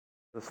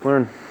Let's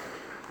learn.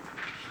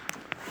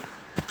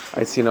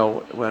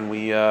 When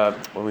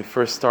we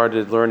first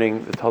started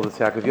learning the Talmud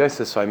Yaakov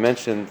Yosef, so I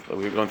mentioned that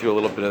we were going through a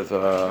little bit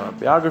of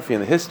biography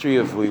and the history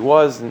of who he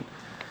was,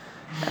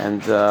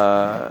 and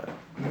the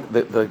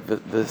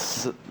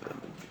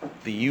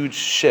huge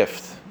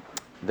shift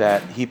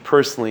that he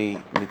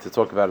personally need to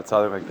talk about a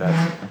tzaddik like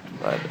that,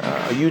 but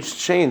a huge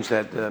change,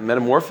 that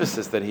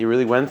metamorphosis that he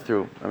really went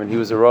through. I mean, he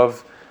was a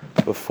Rav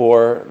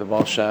before the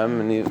Baal Shem,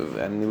 and he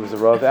was a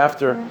Rav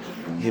after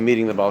him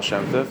meeting the Baal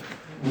Shem Tov,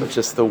 but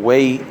just the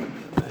way,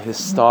 his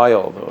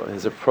style,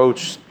 his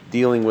approach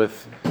dealing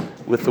with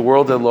the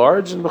world at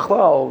large, and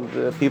Bechlal,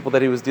 the people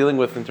that he was dealing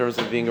with in terms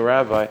of being a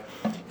rabbi,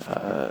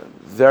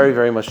 very,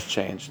 very much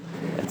changed.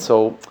 And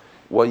so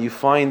what you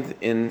find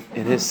in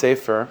his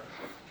Sefer,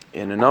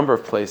 in a number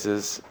of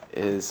places,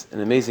 is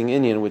an amazing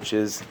inyan, which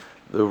is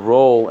the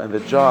role and the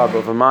job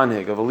of a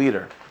manhig, of a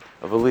leader,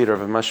 of a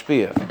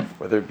mashpia,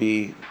 whether it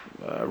be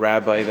a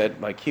rabbi that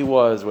like he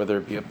was, whether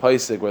it be a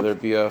paisik, whether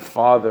it be a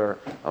father,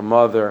 a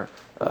mother,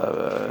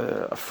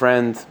 a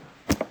friend.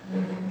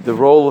 The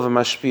role of a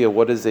mashpia,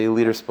 what is a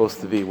leader supposed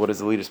to be? What is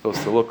a leader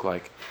supposed to look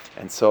like?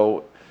 And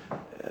so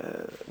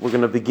we're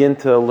going to begin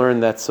to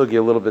learn that sugi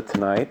a little bit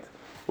tonight.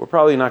 We're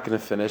probably not going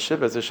to finish it,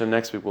 but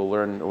next week we'll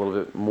learn a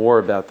little bit more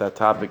about that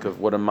topic of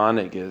what a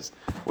manig is,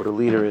 what a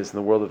leader is in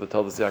the world of the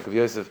Talmud Yaakov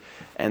Yosef,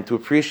 and to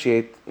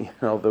appreciate,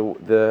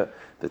 the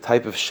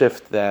type of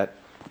shift that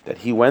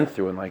he went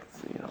through, and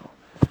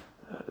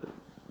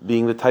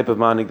being the type of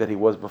manig that he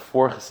was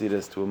before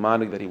Chassidus to a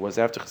manig that he was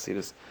after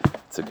Chassidus.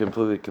 It's a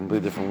completely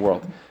different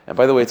world. And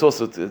by the way, it's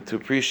also to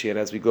appreciate,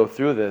 as we go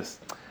through this,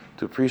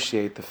 to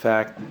appreciate the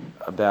fact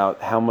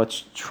about how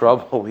much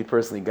trouble he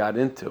personally got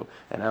into,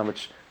 and how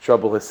much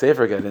trouble his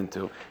Sefer got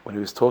into when he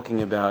was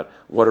talking about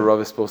what a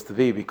Rav is supposed to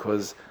be,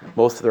 because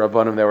most of the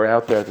Rabbanim that were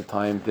out there at the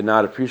time did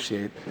not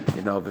appreciate,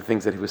 the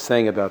things that he was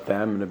saying about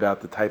them and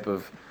about the type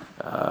of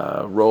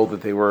role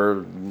that they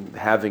were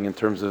having in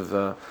terms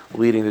of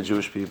leading the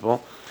Jewish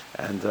people.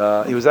 And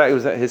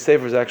his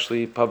Sefer was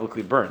actually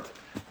publicly burnt.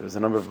 There was a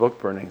number of book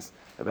burnings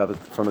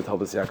from the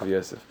Talmud Yaakov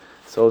Yosef.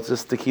 So it's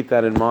just to keep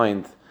that in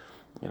mind,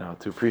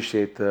 to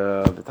appreciate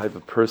the type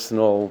of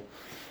personal,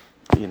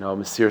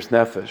 Mesiras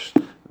Nefesh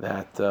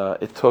that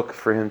it took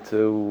for him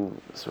to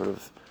sort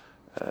of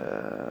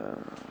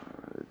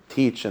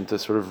teach and to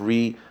sort of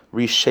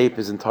reshape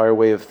his entire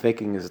way of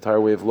thinking, his entire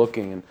way of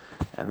looking,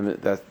 and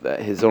that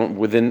his own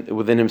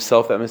within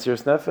himself, that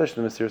Mesiras Nefesh,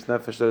 the Mesiras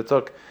Nefesh that it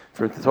took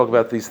for him to talk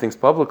about these things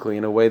publicly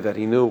in a way that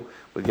he knew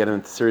would get him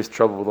into serious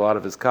trouble with a lot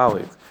of his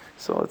colleagues.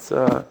 So it's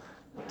to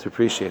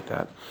appreciate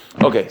that.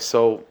 Okay,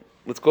 so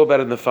let's go about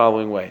it in the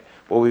following way.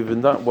 What we've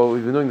been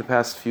doing the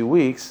past few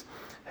weeks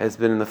has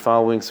been in the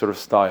following sort of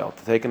style: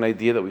 to take an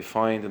idea that we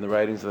find in the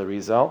writings of the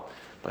Rizal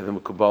by the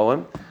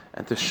Mekubalim,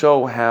 and to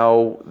show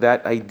how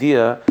that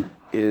idea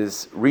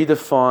is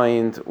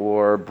redefined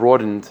or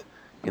broadened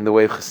in the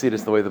way of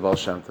Chassidus, the way of the Baal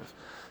Shem Tov.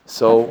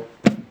 So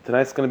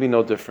tonight's going to be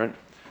no different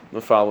in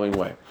the following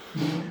way.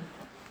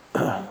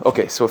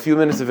 Okay, so a few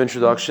minutes of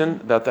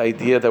introduction about the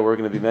idea that we're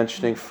going to be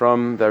mentioning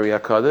from the Ari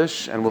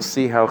HaKadosh, and we'll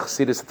see how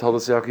Chassidus, the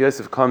Talmud Yaakov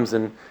Yosef, comes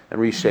in and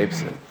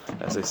reshapes it,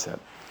 as I said.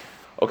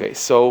 Okay,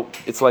 so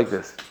it's like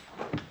this.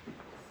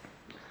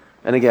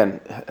 And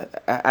again,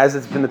 as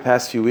it's been the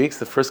past few weeks,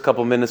 the first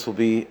couple minutes will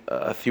be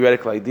a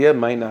theoretical idea. It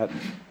might not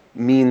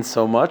mean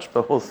so much,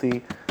 but we'll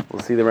see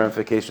the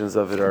ramifications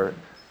of it are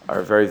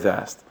very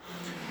vast.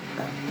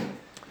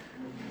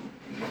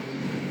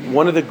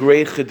 One of the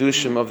great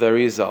chidushim of the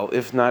Arizal,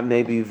 if not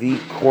maybe the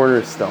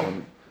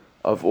cornerstone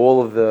of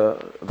all of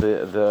the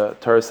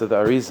Torahs of the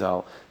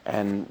Arizal,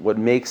 and what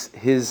makes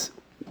his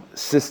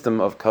system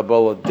of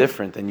Kabbalah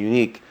different and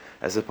unique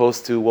as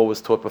opposed to what was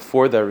taught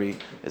before the Ari,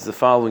 is the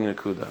following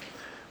Nakuda.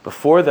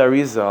 Before the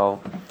Arizal,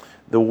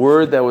 the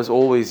word that was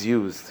always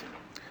used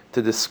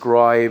to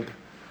describe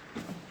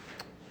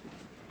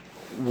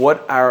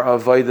what our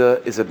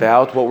Avodah is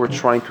about, what we're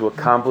trying to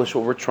accomplish,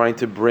 what we're trying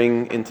to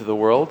bring into the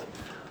world,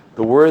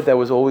 the word that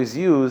was always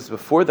used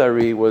before the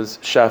Ari was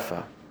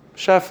Shafa.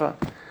 Shafa.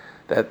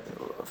 That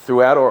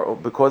through our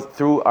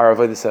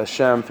Avodah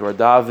Hashem, through our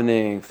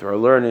davening, through our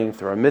learning,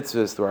 through our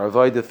mitzvahs, through our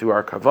Avodah, through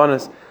our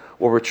kavanas,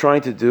 what we're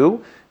trying to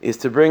do is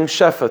to bring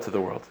Shefa to the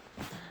world.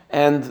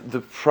 And the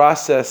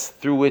process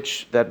through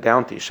which that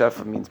bounty,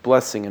 Shefa means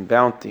blessing and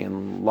bounty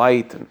and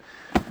light and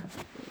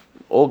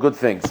all good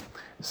things.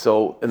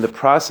 So in the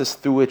process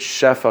through which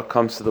Shefa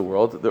comes to the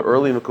world, the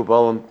early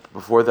Mekubalim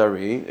before the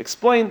Ari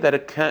explained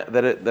that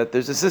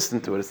there's a system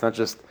to it. It's not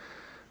just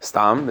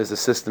Stam, there's a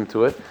system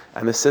to it.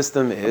 And the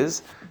system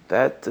is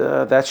that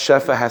that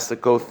Shefa has to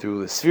go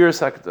through the spheres,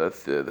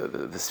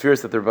 the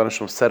spheres that the Rebbeinu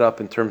Shalom set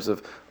up in terms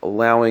of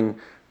allowing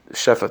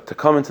Shefa to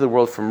come into the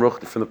world from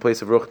the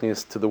place of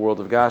Ruchnius to the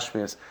world of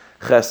Gashmias,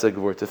 Chesed,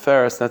 Gvur,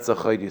 Tiferes, Netzach,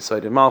 Chayd,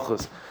 Yisod, and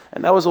Malchus.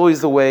 And that was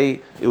always the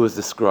way it was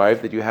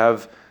described, that you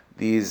have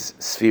these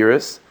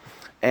spheres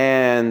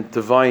and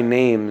divine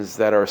names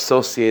that are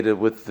associated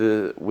with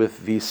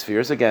these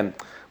spheres. Again,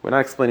 we're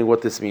not explaining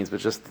what this means, but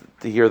just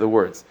to hear the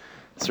words.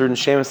 Certain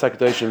Shemus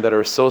HaKadoshim that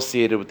are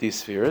associated with these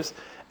spheres,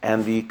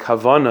 and the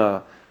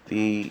kavana,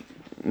 the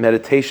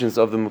meditations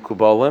of the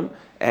Mekubalim,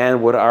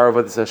 and what our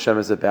Avodas Hashem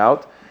is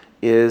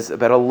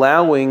about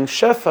allowing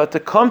Shefa to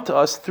come to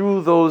us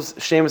through those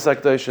Shemus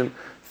HaKadoshim,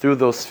 through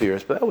those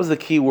spheres. But that was the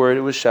key word,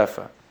 it was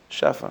Shefa.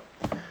 Shefa.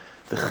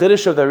 The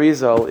Chiddush of the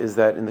Arizal is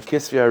that in the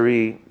Kisvei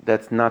Ari,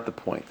 that's not the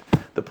point.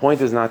 The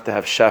point is not to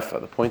have Shefa.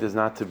 The point is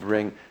not to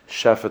bring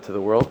Shefa to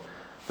the world.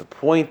 The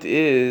point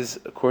is,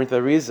 according to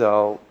the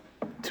Arizal,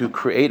 to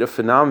create a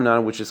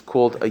phenomenon which is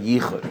called a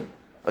yichud,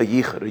 a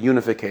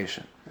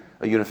unification.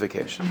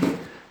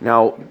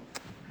 Now,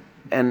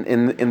 and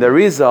in the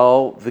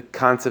Arizal, the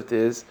concept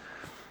is,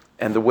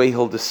 and the way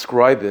he'll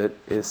describe it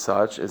is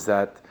such, is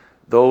that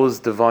those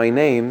divine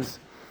names,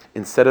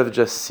 instead of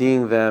just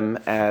seeing them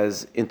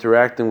as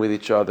interacting with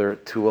each other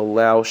to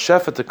allow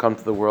Shefa to come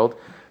to the world,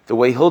 the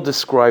way he'll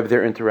describe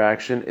their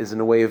interaction is in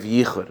a way of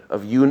yichud,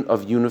 of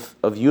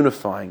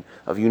unifying,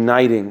 of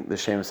uniting the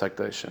Shemus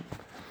HaKadoshim.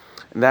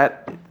 And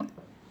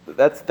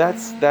that's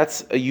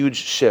a huge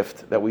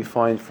shift that we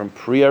find from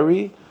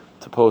pre-Ari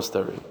to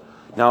post-Ari.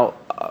 Now,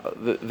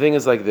 the thing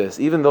is like this: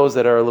 even those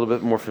that are a little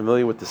bit more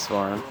familiar with the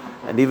Svarim,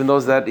 and even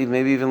those that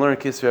maybe even learn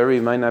Kisvei Ari,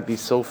 might not be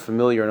so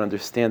familiar and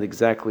understand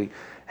exactly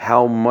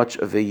how much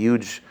of a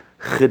huge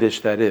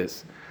chiddush that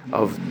is,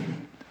 of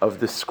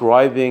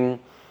describing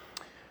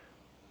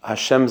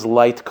Hashem's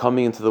light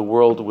coming into the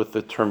world with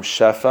the term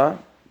Shefa,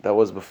 that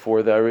was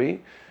before the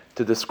Ari,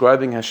 to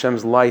describing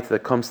Hashem's light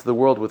that comes to the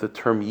world with the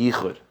term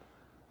Yichud,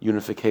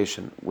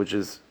 unification, which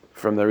is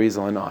from the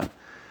Arizal and on.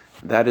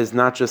 That is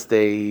not just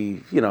a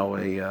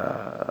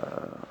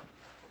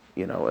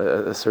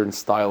certain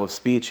style of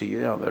speech. The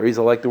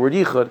Arizal like the word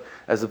Yichud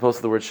as opposed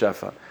to the word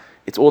Shefa.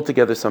 It's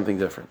altogether something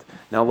different.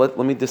 Now let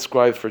me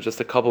describe for just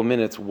a couple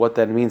minutes what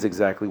that means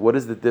exactly. What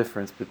is the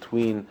difference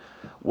between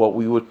what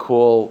we would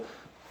call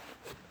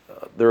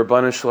the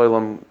Rabbanan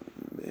Shalom,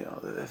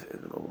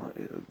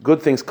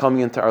 good things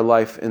coming into our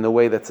life in the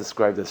way that's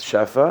described as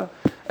Shefa,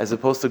 as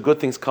opposed to good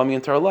things coming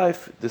into our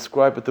life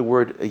described with the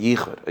word a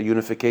yichud, a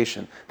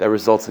unification that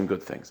results in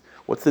good things.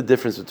 What's the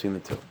difference between the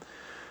two?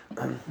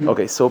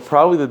 Okay, so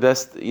probably the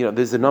best,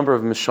 there's a number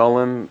of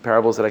Mishalim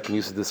parables that I can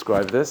use to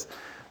describe this.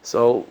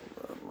 So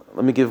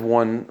let me give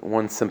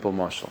one simple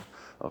mashal.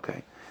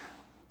 Okay,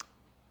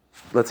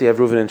 let's say you have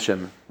Reuven and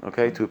Shimon.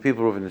 Okay, two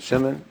people, Reuven and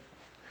Shimon,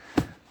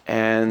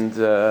 and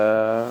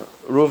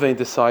Reuven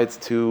decides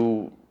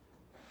to.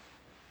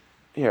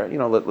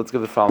 Let's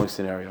give the following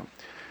scenario.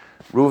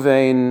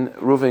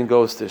 Reuven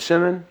goes to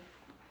Shimon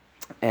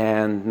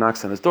and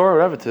knocks on his door, or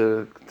whatever,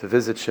 to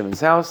visit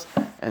Shimon's house,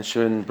 and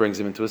Shimon brings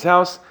him into his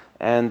house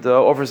and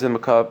offers him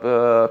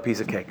a piece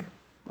of cake.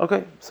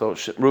 Okay, so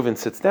Reuven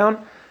sits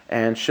down,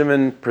 and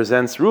Shimon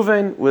presents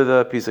Reuven with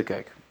a piece of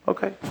cake.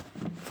 Okay,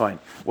 fine.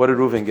 What did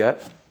Reuven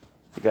get?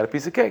 He got a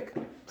piece of cake.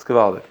 It's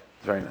kavaldik.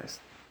 It's very nice.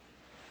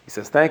 He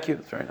says, thank you.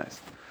 It's very nice.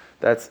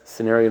 That's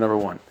scenario number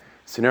one.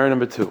 Scenario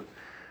number two.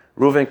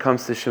 Reuven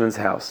comes to Shimon's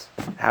house.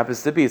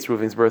 Happens to be it's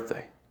Reuven's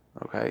birthday.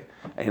 Okay?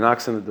 And he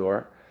knocks on the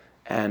door.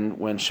 And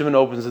when Shimon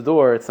opens the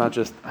door, it's not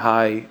just,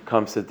 hi,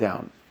 come sit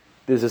down.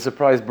 There's a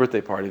surprise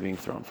birthday party being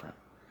thrown for him.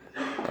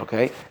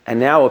 Okay? And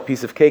now a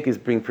piece of cake is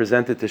being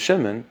presented to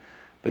Shimon,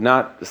 but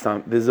not this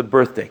time. There's a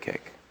birthday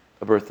cake.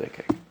 A birthday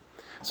cake.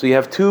 So you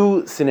have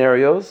two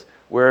scenarios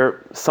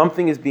where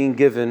something is being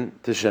given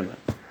to Shimon.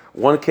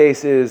 One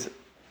case is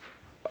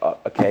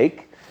a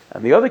cake,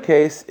 and the other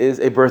case is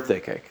a birthday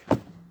cake.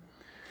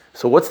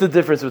 So what's the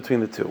difference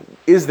between the two?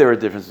 Is there a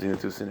difference between the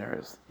two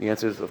scenarios? The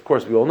answer is, of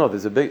course, we all know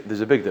there's a big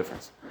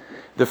difference.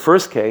 The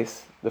first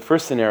case, the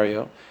first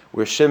scenario,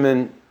 where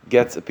Shimon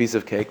gets a piece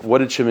of cake, what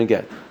did Shimon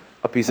get?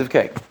 A piece of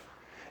cake.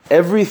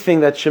 Everything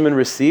that Shimon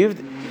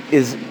received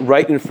is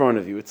right in front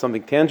of you. It's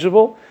something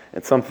tangible,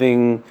 it's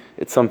something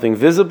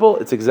visible,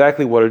 it's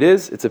exactly what it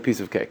is, it's a piece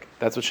of cake.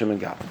 That's what Shimon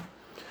got.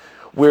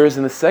 Whereas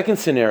in the second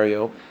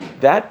scenario,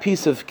 that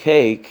piece of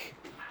cake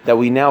that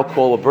we now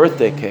call a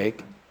birthday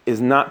cake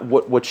is not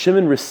what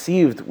Shimon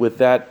received with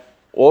that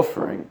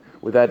offering,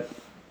 with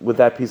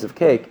that piece of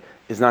cake,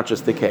 is not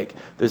just the cake.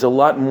 There's a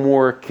lot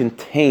more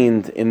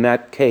contained in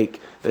that cake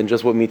than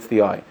just what meets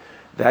the eye.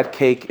 That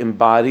cake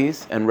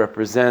embodies and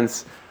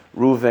represents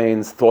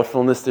Reuven's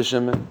thoughtfulness to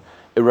Shimon.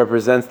 It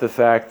represents the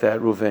fact that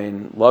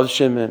Reuven loves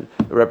Shimon.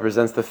 It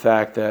represents the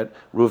fact that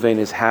Reuven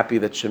is happy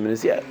that Shimon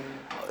is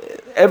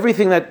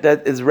everything that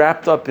is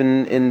wrapped up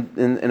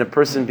in a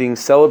person being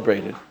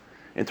celebrated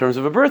in terms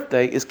of a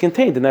birthday is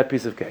contained in that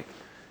piece of cake.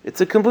 It's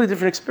a completely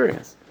different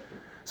experience.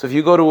 So if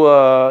you go to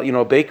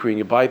a bakery and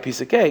you buy a piece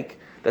of cake,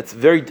 that's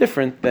very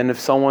different than if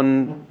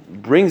someone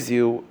brings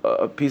you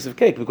a piece of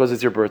cake because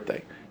it's your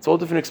birthday. It's a whole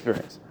different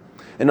experience.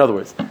 In other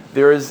words,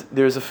 there's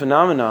a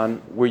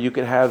phenomenon where you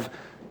could have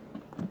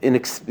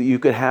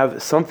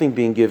something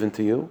being given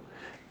to you,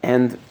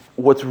 and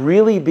what's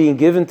really being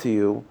given to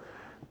you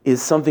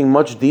is something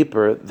much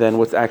deeper than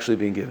what's actually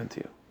being given to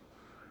you.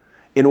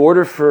 In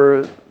order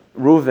for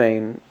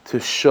Reuven to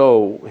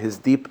show his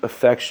deep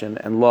affection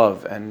and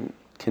love and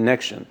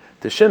connection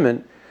to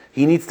Shimon,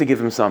 he needs to give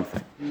him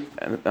something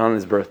on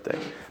his birthday.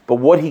 But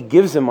what he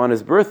gives him on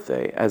his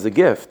birthday as a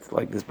gift,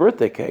 like this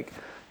birthday cake,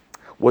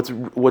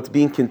 what's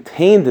being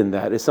contained in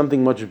that is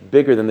something much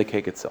bigger than the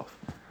cake itself.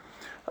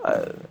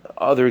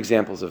 Other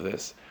examples of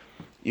this,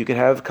 you could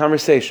have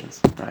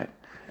conversations, right?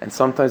 And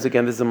sometimes,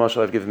 again, this is a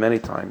mashal I've given many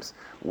times,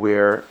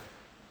 where,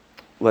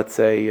 let's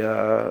say,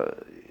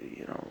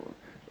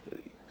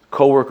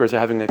 co-workers are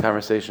having a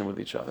conversation with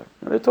each other,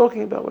 and they're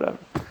talking about whatever.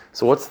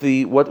 So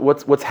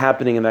what's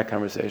happening in that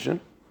conversation?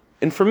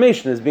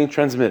 Information is being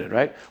transmitted,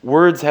 right?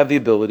 Words have the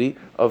ability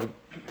of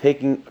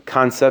taking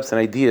concepts and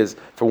ideas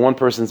from one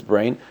person's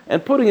brain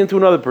and putting into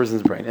another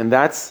person's brain, and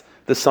that's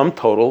the sum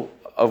total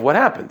of what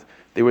happened.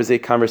 There was a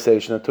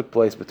conversation that took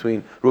place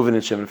between Reuven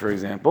and Shimon, for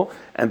example,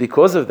 and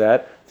because of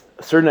that,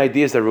 certain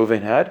ideas that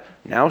Reuven had,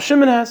 now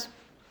Shimon has.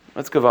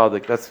 That's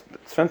gavaldik. It's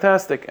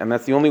fantastic, and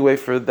that's the only way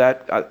for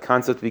that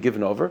concept to be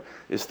given over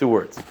is through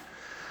words.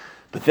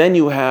 But then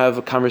you have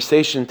a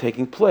conversation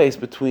taking place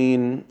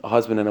between a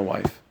husband and a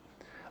wife,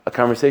 a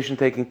conversation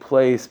taking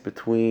place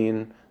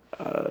between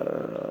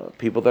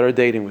people that are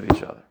dating with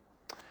each other.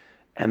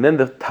 And then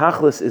the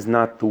tachlis is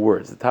not the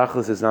words. The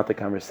tachlis is not the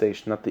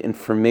conversation, not the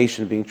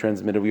information being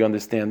transmitted. We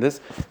understand this,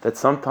 that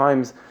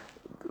sometimes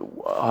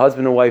a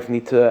husband and wife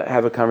need to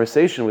have a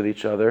conversation with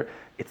each other.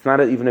 It's not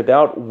even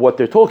about what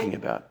they're talking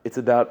about. It's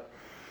about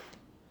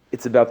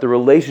the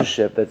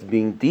relationship that's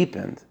being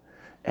deepened,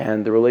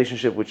 and the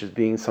relationship which is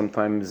being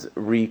sometimes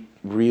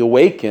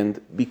reawakened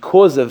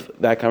because of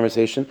that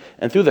conversation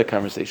and through that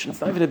conversation.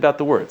 It's not even about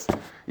the words.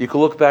 You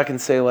can look back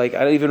and say, like,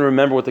 I don't even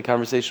remember what the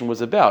conversation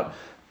was about,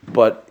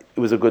 but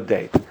it was a good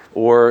date,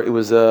 or it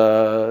was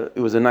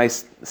a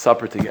nice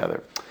supper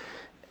together.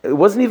 It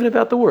wasn't even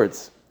about the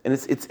words, and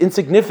it's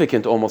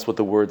insignificant almost what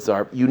the words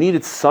are. You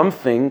needed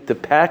something to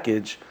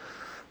package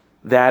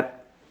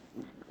that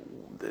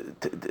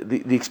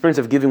the experience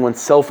of giving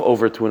oneself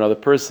over to another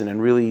person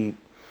and really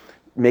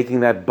making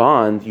that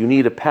bond. You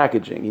need a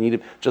packaging. You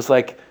need just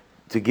like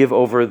to give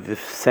over the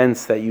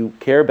sense that you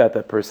care about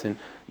that person.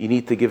 You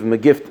need to give them a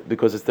gift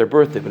because it's their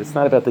birthday, but it's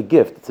not about the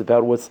gift. It's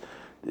about what's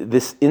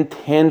this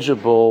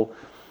intangible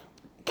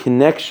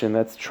connection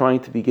that's trying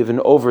to be given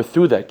over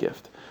through that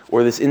gift,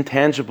 or this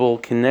intangible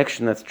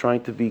connection that's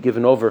trying to be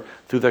given over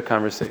through that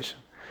conversation.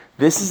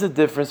 This is the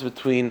difference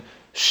between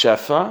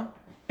shefa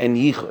and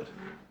yichud.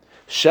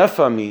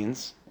 Shefa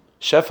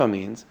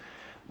means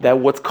that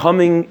what's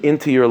coming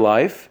into your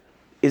life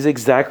is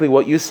exactly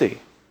what you see.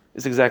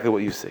 It's exactly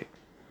what you see.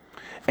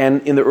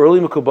 And in the early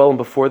Mekubalim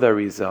before the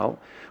Arizal,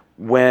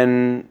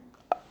 when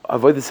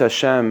Avodas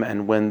Hashem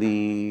and when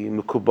the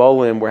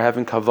Mekubalim were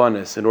having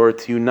kavanis in order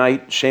to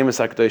unite Shemus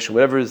HaKadosh,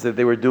 whatever it is that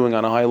they were doing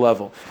on a high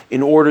level,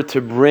 in order to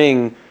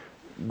bring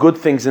good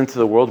things into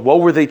the world,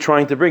 what were they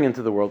trying to bring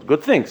into the world?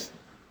 Good things.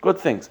 Good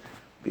things. It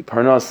could be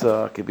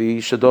parnasa, it could be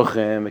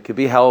shadochim, it could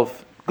be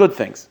health, good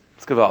things.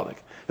 It's gavaldik.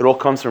 It all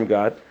comes from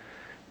God.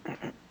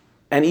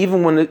 And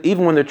even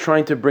when they're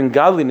trying to bring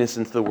godliness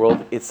into the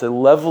world, it's a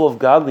level of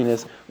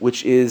godliness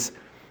which is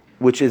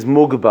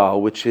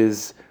mugbal, which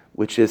is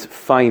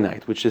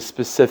finite, which is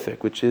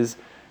specific, which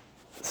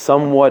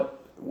somewhat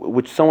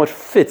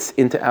fits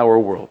into our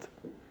world.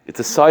 It's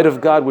a side of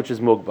God which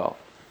is mugbal.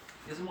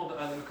 Isn't what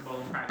the early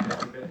Mekubalim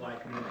practice a bit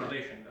like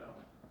manipulation, though?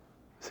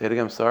 Say it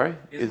again, I'm sorry?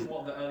 Isn't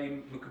what the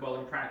early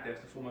Mekubalim practice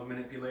a form of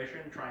manipulation,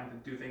 trying to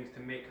do things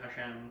to make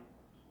Hashem...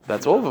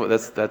 That's all.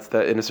 That's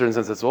that. In a certain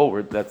sense, that's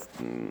all. That's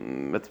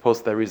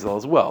post that result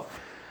as well.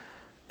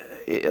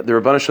 The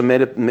Rebbeinu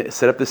Shalom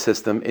set up the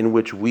system in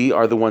which we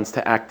are the ones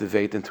to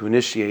activate and to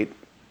initiate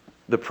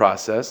the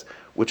process,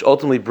 which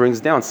ultimately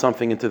brings down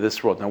something into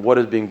this world. Now, what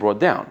is being brought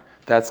down?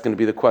 That's going to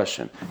be the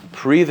question.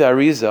 Pre the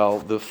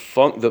Arizal,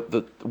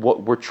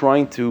 what we're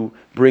trying to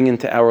bring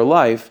into our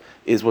life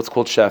is what's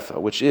called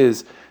shefa, which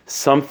is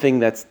something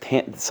that's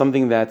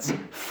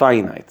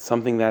finite,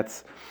 something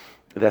that's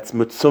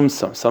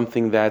mutzumsum,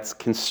 something that's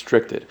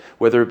constricted,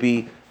 whether it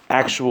be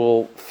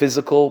actual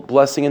physical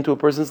blessing into a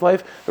person's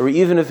life, or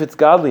even if it's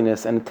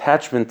godliness and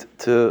attachment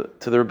to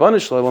the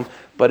Rebbeinu Shalom,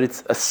 but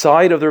it's a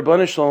side of the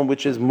Rebbeinu Shalom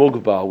which is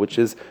mugbal, which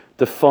is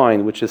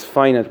defined, which is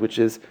finite, which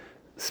is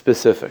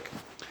specific.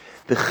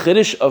 The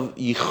chiddush of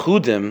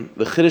yichudim,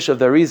 the chiddush of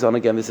the Arizal, and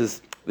again, this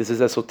is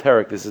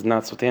esoteric, this is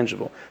not so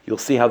tangible. You'll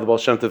see how the Baal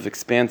Shem Tov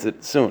expands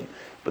it soon.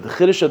 But the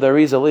chiddush of the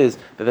Arizal is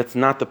that that's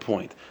not the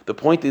point. The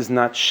point is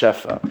not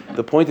shefa.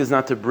 The point is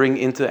not to bring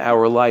into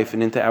our life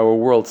and into our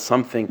world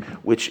something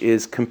which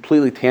is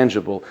completely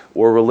tangible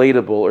or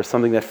relatable or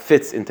something that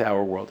fits into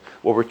our world.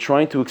 What we're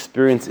trying to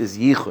experience is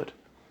yichud.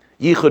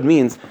 Yichud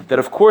means that,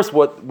 of course,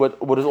 what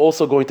is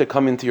also going to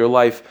come into your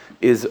life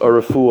is a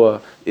refuah,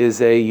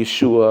 is a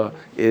yeshua,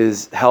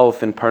 is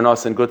health and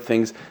parnas and good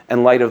things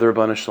and light of the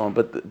Rebbeinu Shalom.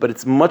 But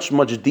it's much,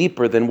 much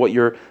deeper than what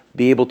you're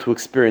be able to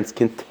experience.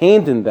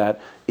 Contained in that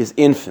is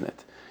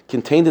infinite.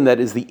 Contained in that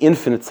is the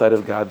infinite side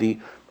of God, the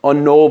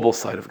unknowable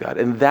side of God.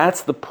 And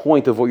that's the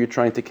point of what you're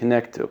trying to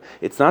connect to.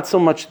 It's not so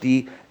much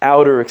the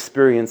outer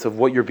experience of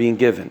what you're being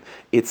given.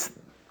 It's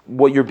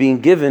what you're being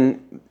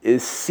given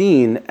is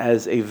seen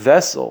as a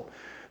vessel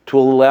to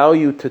allow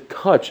you to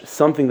touch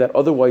something that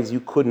otherwise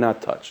you could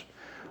not touch,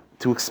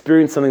 to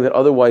experience something that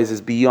otherwise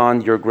is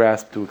beyond your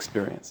grasp to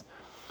experience.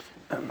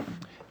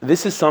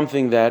 this is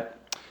something that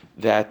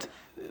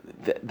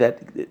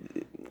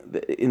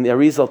in the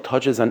Arizal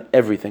touches on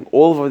everything.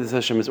 All of Avodas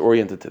Hashem is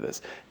oriented to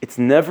this. It's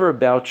never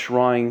about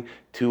trying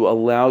to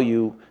allow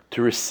you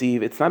to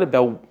receive. It's not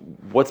about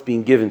what's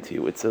being given to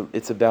you.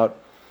 It's about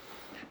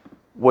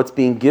what's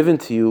being given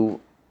to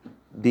you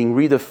being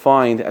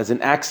redefined as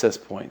an access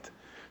point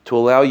to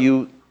allow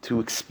you to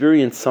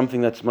experience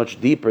something that's much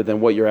deeper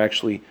than what you're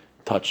actually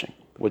touching,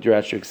 what you're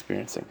actually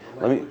experiencing.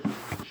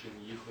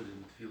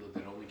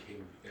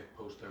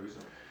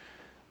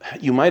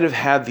 You might have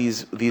had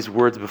these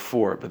words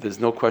before, but there's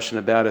no question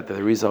about it that the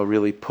Arizal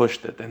really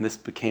pushed it, and this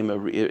became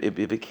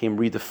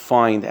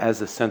redefined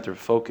as a center of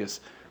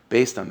focus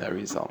based on the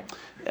Arizal.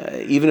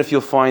 Even if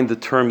you'll find the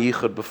term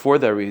Yichud before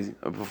the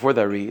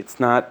Ari,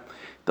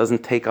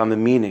 doesn't take on the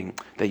meaning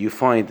that you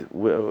find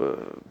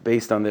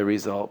based on the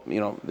Arizal,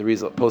 the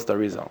Arizal, post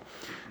Arizal.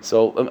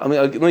 So let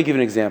me give you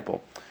an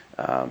example.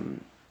 The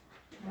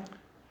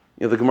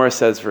Gemara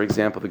says, for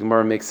example, the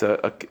Gemara makes in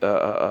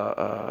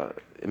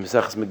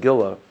Maseches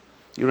Megillah.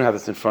 You don't have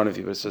this in front of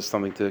you, but it's just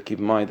something to keep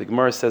in mind. The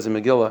Gemara says in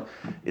Megillah,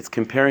 it's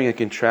comparing and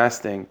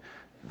contrasting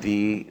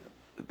the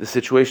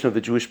situation of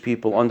the Jewish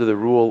people under the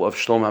rule of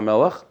Shlomo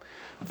HaMelech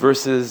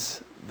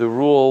versus the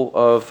rule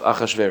of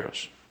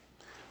Achashverosh.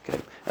 Okay,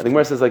 and the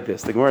Gemara says like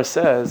this. The Gemara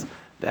says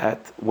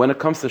that when it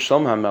comes to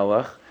Shlomo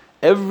HaMelech,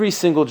 every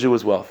single Jew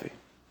was wealthy.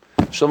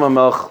 Shlomo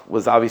HaMelech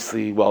was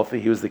obviously wealthy;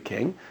 he was the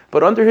king.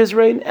 But under his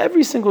reign,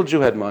 every single Jew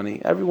had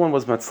money. Everyone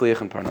was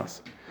matzliach and parnas.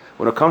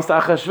 When it comes to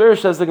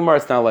Achashverosh, says the Gemara,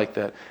 it's not like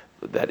that.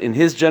 That in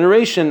his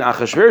generation,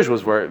 Achashverosh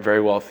was very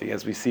wealthy,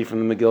 as we see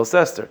from the Megillah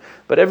Esther.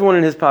 But everyone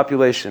in his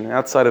population,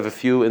 outside of a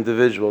few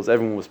individuals,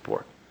 everyone was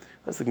poor.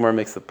 That's the Gemara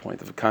makes the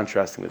point of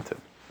contrasting the two.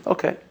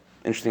 Okay,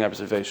 interesting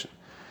observation.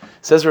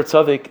 Says Rav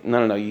Tzaddik,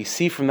 no. You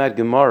see from that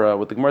Gemara,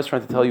 what the Gemara is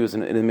trying to tell you is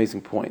an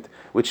amazing point,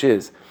 which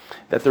is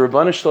that the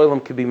Rabbanu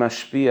Shalom could be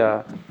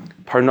mashpia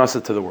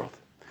parnasa to the world.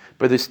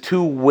 But there's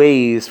two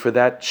ways for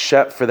that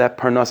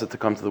parnasa to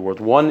come to the world.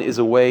 One is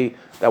a way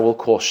that we'll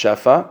call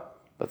shefa,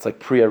 that's like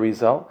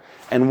pre-Arizal,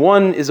 and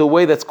one is a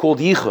way that's called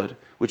yichud,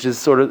 which is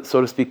so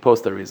to speak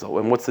post-Arizal.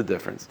 And what's the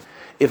difference?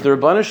 If the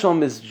Rabbanu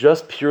Shalom is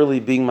just purely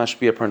being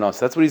mashpia parnasa,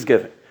 that's what he's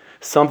giving.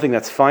 Something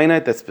that's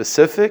finite, that's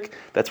specific,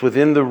 that's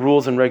within the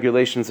rules and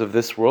regulations of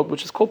this world,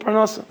 which is called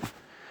parnasa.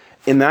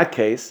 In that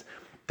case,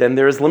 then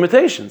there's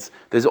limitations.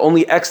 There's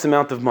only X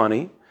amount of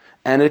money,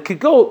 and it could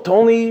go to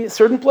only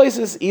certain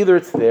places. Either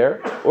it's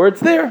there or it's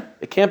there.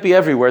 It can't be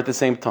everywhere at the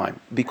same time,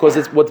 because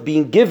it's what's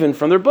being given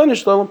from the Rabbanu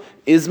Shalom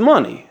is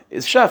money,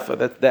 is shefa.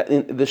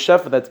 The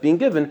shefa that's being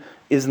given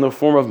is in the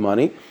form of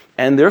money,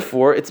 and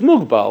therefore it's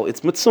mugbal,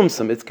 it's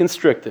mitzumsum, it's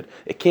constricted.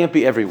 It can't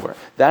be everywhere.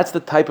 That's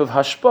the type of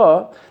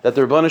hashpah that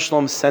the Rabbanu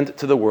Shalom sent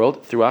to the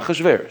world through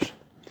Achashverosh.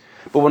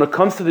 But when it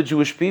comes to the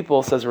Jewish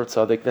people, says Rav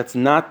Tzaddik, that's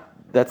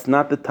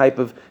not the type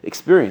of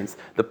experience.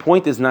 The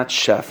point is not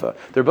shefa.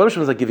 The Rabbanu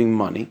Shalom is not giving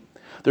money.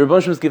 The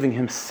Rabbanu Shalom is giving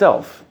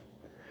himself.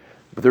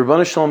 But the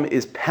Rabbanu Shalom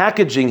is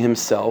packaging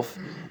himself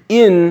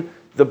in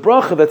the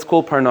bracha that's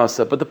called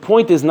parnasa. But the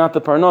point is not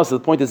the parnasa. The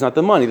point is not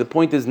the money. The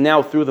point is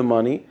now through the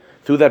money,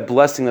 through that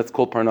blessing that's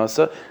called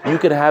parnasa, you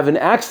could have an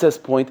access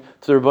point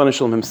to the Rabbanu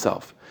Shalom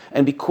himself.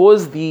 And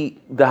because the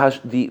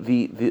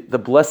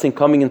blessing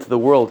coming into the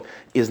world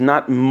is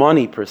not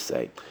money per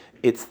se,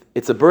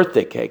 it's a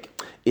birthday cake.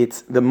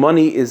 The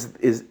money is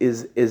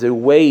a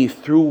way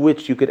through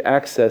which you could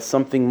access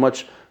something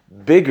much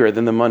bigger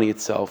than the money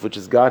itself, which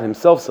is God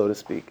himself, so to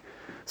speak.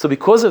 So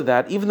because of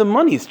that, even the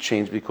money has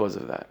changed because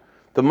of that.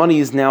 The money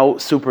is now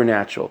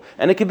supernatural.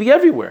 And it could be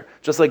everywhere.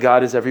 Just like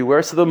God is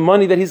everywhere, so the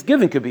money that he's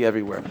given could be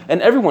everywhere.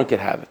 And everyone could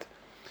have it.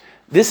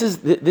 This is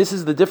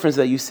the difference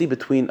that you see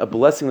between a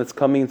blessing that's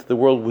coming into the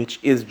world, which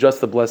is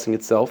just the blessing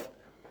itself,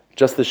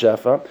 just the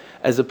shefa,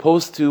 as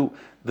opposed to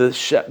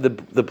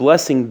the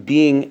blessing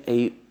being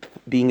a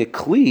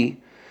kli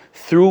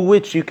through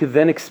which you could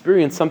then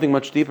experience something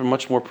much deeper,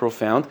 much more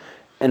profound,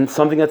 and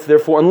something that's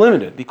therefore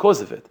unlimited because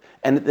of it.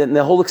 And then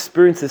the whole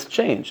experience has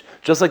changed.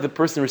 Just like the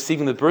person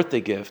receiving the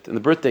birthday gift and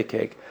the birthday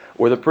cake,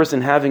 or the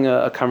person having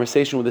a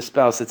conversation with a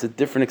spouse, it's a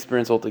different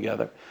experience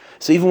altogether.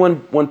 So even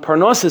when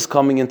parnas is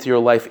coming into your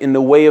life in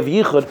the way of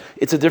yichud,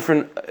 it's a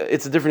different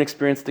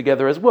experience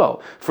together as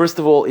well. First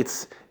of all,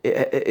 it's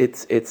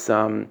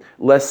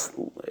less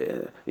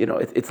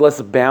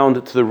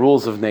bound to the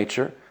rules of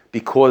nature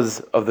because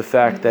of the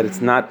fact that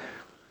it's not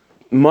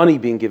money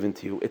being given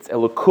to you. It's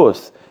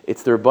elokus.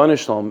 It's the Rabbanu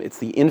Shalom. It's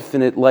the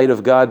infinite light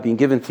of God being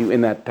given to you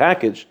in that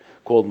package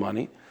called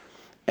money.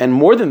 And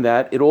more than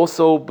that, it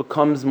also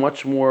becomes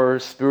much more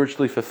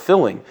spiritually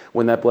fulfilling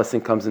when that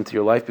blessing comes into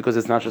your life, because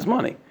it's not just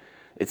money.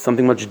 It's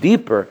something much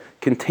deeper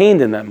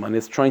contained in that money.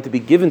 It's trying to be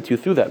given to you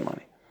through that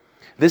money.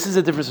 This is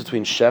the difference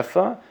between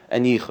shefa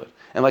and yichud.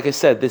 And like I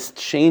said, this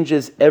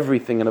changes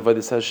everything in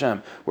Avodas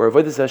Hashem, where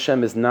Avodas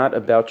Hashem is not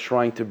about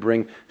trying to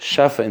bring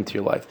shefa into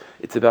your life.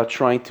 It's about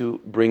trying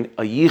to bring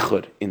a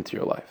yichud into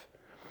your life.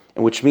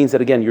 And which means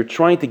that, again, you're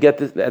trying to get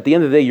this, at the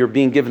end of the day, you're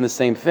being given the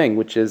same thing,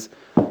 which is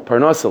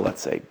parnasa,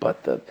 let's say,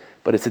 but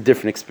it's a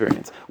different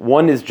experience.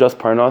 One is just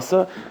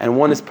parnasa, and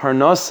one is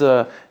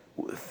parnasa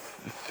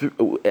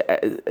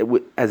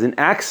as an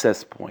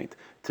access point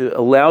to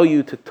allow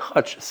you to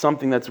touch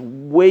something that's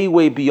way,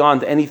 way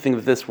beyond anything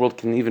that this world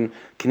can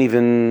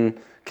even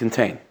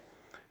contain.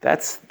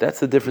 That's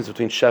the difference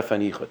between Shefa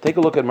and Yichud. Take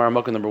a look at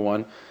Maramaka number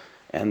 1,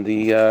 and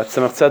the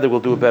Tzemach Tzedek will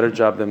do a better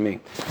job than me.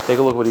 Take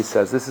a look what he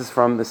says. This is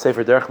from the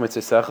Sefer Derech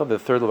Mitzvah, the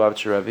third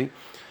Lubavitcher Rebbe,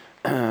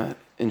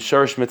 in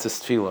Shorish Mitzvah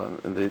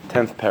Tefillah, in the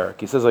 10th parak.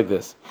 He says like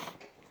this: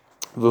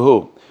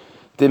 V'hu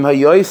dim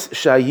hayois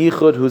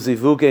shayichud hu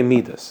zivuge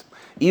midas.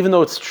 Even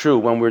though it's true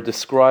when we're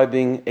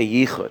describing a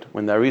yichud,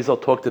 when the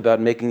Arizal talked about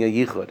making a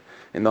yichud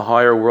in the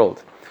higher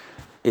world,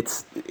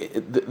 it's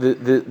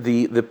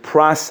the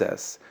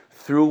process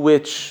through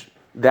which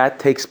that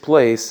takes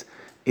place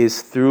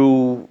is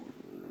through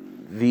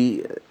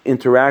the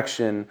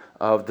interaction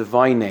of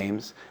divine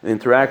names, the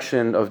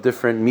interaction of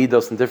different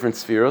midos and different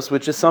spheros,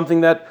 which is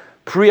something that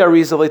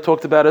pre-Arizal they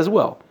talked about as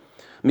well.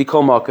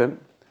 Mikol Makom.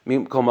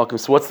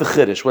 So what's the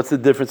chiddush? What's the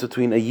difference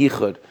between a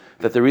yichud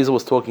that the Arizal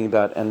was talking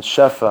about and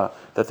shefa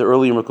that the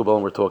earlier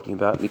Mekubalim were talking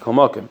about? Mikol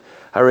Makom.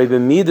 Harei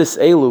b'midas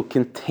elu,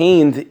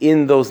 contained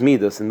in those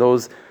midas, in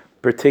those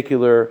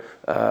particular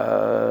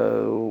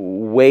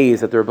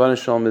ways that the Rabban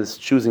Shalom is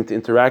choosing to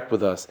interact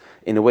with us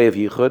in a way of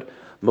yichud.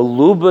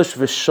 Malubash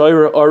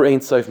v'shoyra ar ein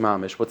sof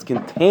mamish. What's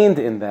contained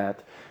in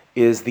that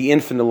is the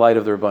infinite light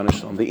of the Rabban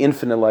Shalom, the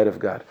infinite light of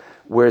God.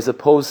 Whereas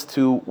opposed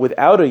to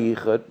without a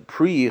yichud,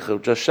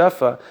 pre-yichud, just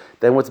shefa,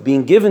 then what's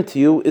being given to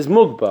you is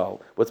mugbal.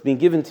 What's being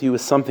given to you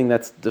is something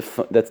that's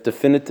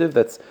definitive,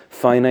 that's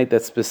finite,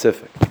 that's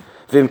specific.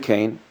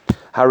 Vimkain,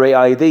 harei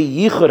ayidei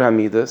yichud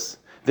hamidas.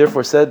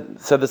 Therefore, said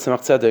the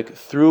Tzemach Tzedek,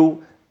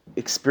 through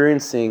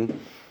experiencing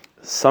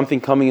something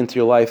coming into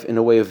your life in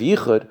a way of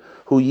yichud,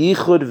 hu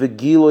yichud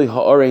v'giloi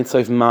ha'arein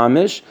sof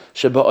mamish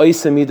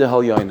sheba'oisa mida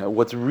halyayna.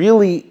 What's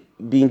really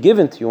being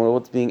given to you and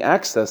what's being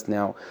accessed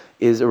now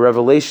is a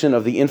revelation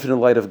of the infinite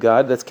light of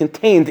God that's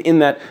contained in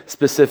that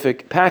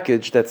specific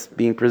package that's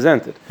being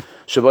presented.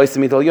 That's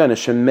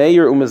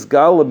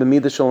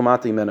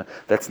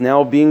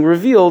now being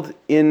revealed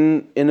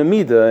in a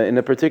midah, in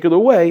a particular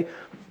way,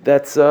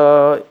 that's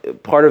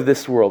part of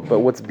this world. But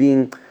what's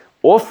being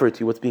offered to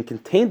you, what's being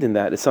contained in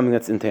that is something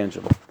that's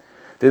intangible.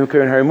 So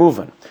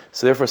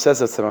therefore says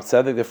that Tzemach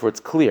Tzedek, therefore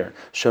it's clear,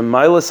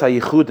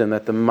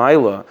 that the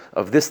Maila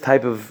of this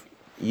type of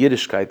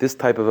Yiddishkeit, this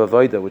type of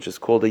avodah, which is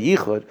called a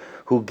yichud,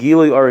 who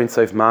gilui arin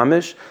sof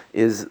mamish,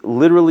 is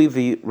literally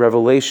the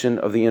revelation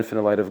of the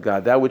infinite light of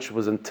God. That which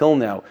was until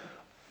now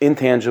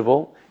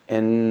intangible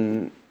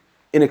and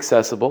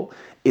inaccessible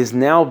is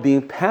now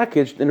being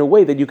packaged in a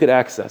way that you could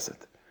access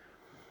it,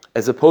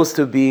 as opposed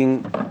to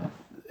before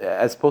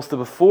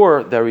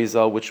the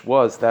Arizal, which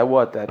was that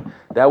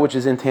which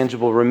is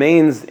intangible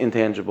remains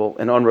intangible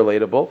and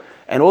unrelatable,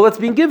 and all that's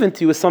being given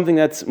to you is something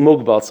that's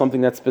mugbal,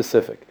 something that's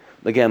specific.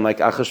 Again, like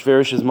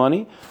Achashverosh's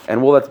money,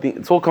 and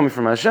it's all coming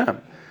from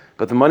Hashem.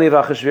 But the money of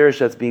Achashverosh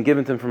that's being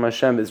given to him from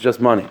Hashem is just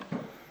money.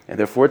 And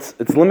therefore it's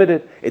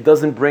limited. It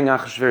doesn't bring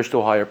Achashverosh to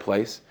a higher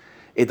place.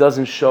 It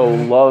doesn't show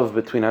love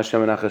between Hashem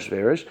and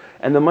Achashverosh.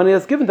 And the money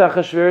that's given to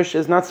Achashverosh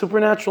is not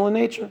supernatural in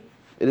nature.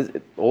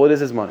 All it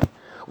is money.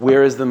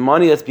 Whereas the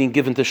money that's being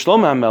given to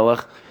Shlomo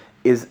HaMelech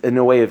is in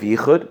a way of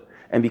yichud.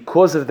 And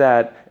because of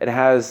that, it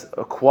has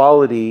a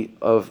quality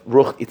of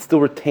ruch. It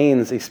still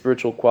retains a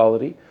spiritual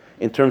quality,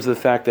 in terms of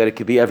the fact that it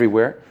could be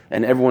everywhere,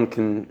 and everyone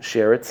can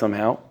share it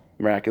somehow,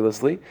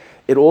 miraculously.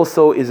 It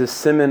also is a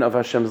siman of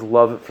Hashem's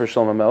love for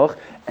Shlomo HaMelech,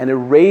 and it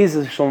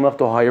raises Shlomo HaMelech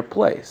to a higher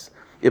place.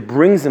 It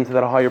brings him to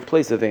that higher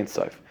place of Ein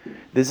Sof.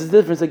 This is the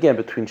difference, again,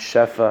 between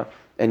Shefa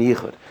and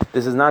Yichud.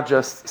 This is not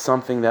just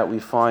something that we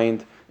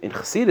find in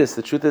Chassidus.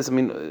 The truth is,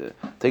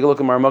 take a look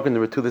at Maramaka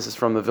number 2. This is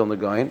from the Vilna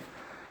Gaon.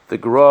 The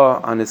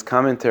Gra, on his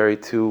commentary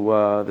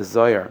to the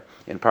Zohar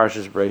in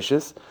Parshas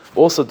Bereishis,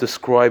 also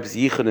describes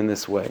Yichud in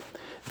this way.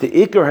 The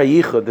Ikar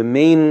HaYichud, the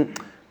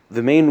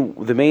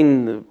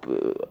main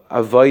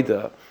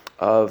avodah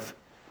of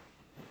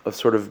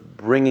sort of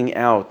bringing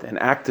out and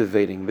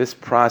activating this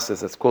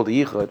process that's called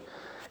Yichud,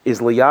 is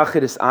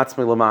liyachid is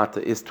atzmei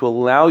lamata, is to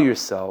allow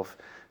yourself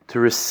to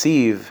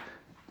receive,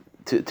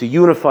 to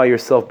unify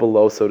yourself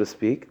below, so to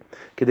speak,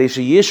 kadei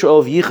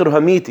sheyishol yichud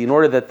hamiti, in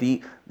order that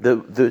the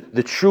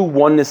true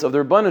oneness of the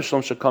Rebbeinu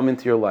Shalom should come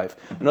into your life.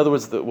 In other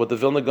words, what the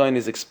Vilna Gaon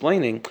is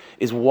explaining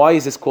is, why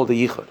is this called a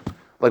yichud?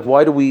 Like,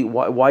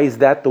 why is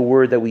that the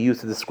word that we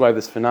use to describe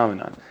this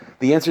phenomenon?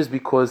 The answer is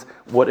because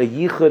what a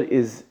yichud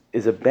is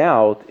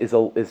about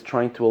is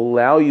trying to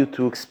allow you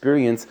to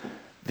experience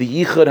the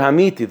yichud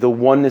hamiti, the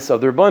oneness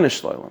of the Rebbeinu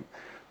Shalom.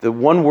 The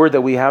one word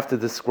that we have to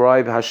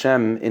describe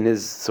Hashem in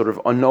his sort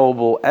of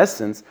unknowable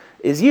essence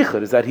is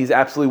yichud, is that he's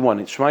absolutely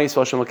one. Shema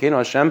Yisrael Hashem Elokeinu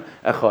Hashem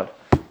Echad.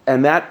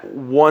 And that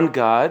one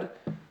God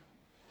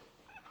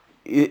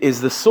is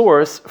the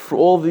source for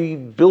all the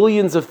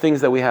billions of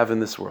things that we have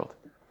in this world.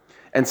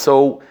 And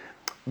so,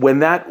 when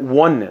that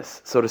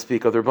oneness, so to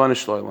speak, of the Rebbeinu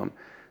Shalom,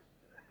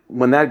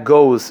 when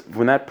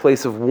that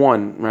place of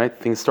one, right,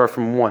 things start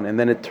from one, and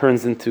then it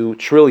turns into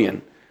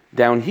trillion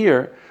down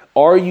here,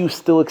 are you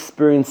still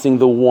experiencing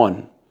the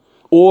one?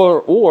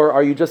 Or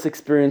are you just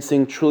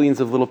experiencing trillions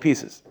of little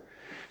pieces?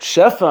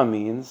 Shefa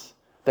means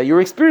that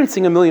you're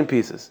experiencing a million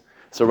pieces.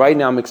 So right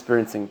now I'm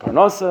experiencing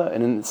Parnasa,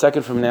 and in a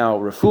second from now,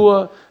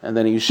 Refuah, and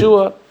then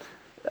Yeshua.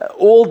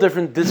 All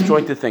different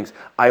disjointed things.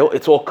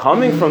 It's all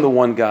coming from the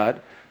one God,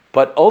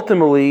 but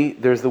ultimately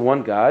there's the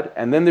one God,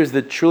 and then there's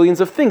the trillions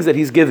of things that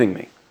He's giving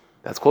me.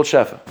 That's called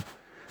Shefa.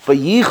 But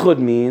Yichud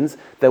means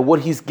that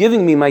what He's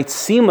giving me might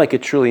seem like a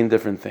trillion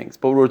different things,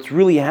 but what's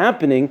really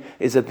happening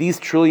is that these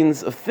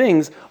trillions of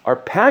things are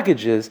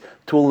packages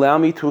to allow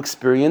me to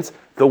experience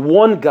the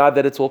one God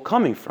that it's all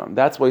coming from.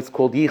 That's why it's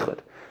called Yichud.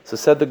 So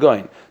said the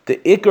Goin, the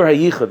Ikar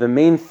HaYichud, the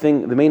main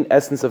thing, the main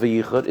essence of a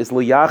Yichud is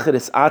L'yachid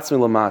es atzmi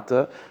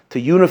lamata, to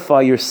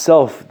unify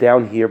yourself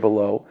down here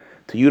below,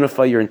 to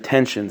unify your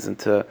intentions and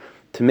to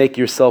make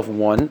yourself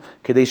one,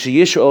 Kedei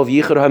sheyishol of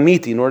Yichud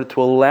Hamiti, in order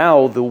to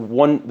allow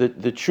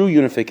the true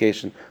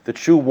unification, the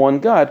true one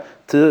God,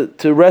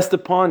 to rest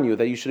upon you,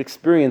 that you should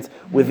experience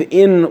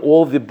within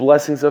all the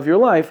blessings of your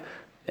life,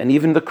 and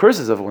even the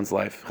curses of one's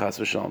life, chas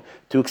v'shalom,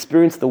 to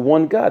experience the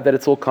one God that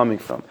it's all coming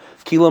from.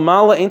 Ki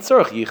lamala ein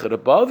tzarich yichud.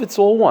 Above, it's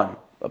all one.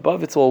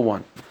 Above, it's all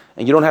one.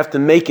 And you don't have to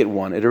make it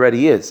one. It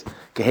already is.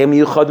 Kehem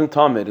yuchadim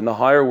tamid. In the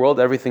higher world,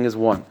 everything is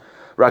one.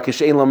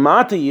 Rakish ein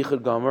lamata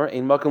yichud gomer,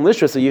 ein makam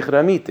lishras yichud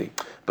amiti.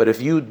 But if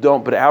you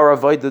don't, but our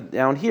avodah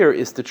down here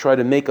is to try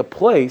to make a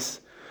place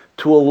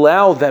to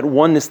allow that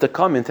oneness to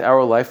come into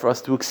our life for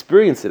us to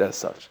experience it as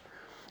such.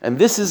 And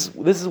this is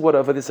what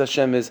Avodas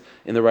Hashem is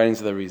in the writings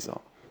of the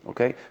Rizal.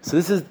 Okay, so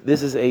this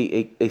is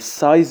a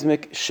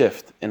seismic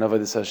shift in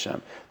Avodas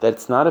Hashem, that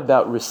it's not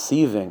about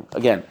receiving.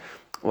 Again,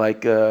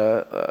 like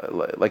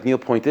Neil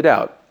pointed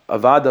out,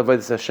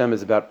 Avodas Hashem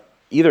is about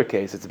either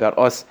case. It's about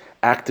us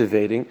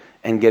activating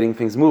and getting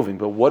things moving.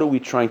 But what are we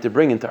trying to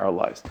bring into our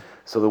lives?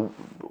 So the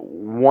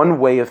one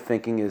way of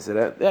thinking is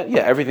that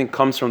everything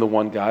comes from the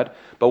one God,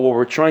 but what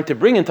we're trying to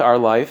bring into our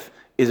life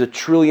is a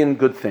trillion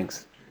good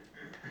things,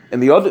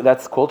 and the other,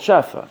 that's called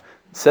Shefa.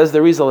 Says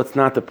the Rizal, it's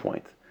not the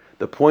point.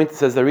 The point,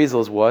 says the Rizal,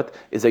 is what?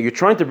 Is that you're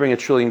trying to bring a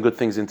trillion good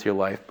things into your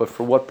life, but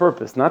for what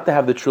purpose? Not to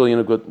have the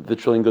trillion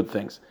good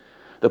things.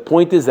 The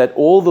point is that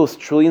all those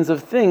trillions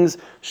of things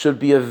should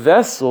be a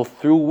vessel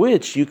through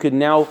which you could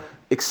now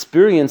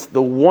experience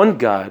the one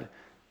God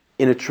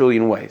in a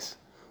trillion ways.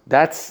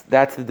 That's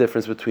the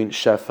difference between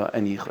Shefa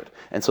and Yichud.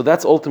 And so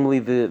that's ultimately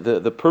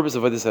the purpose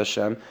of Avodas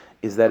Hashem,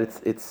 is that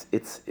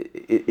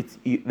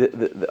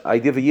the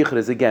idea of a Yichud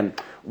is, again,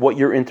 what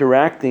you're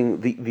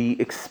interacting,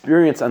 the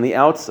experience on the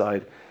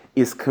outside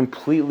is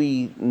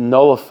completely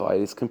nullified,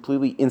 is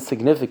completely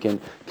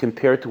insignificant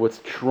compared to what's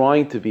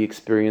trying to be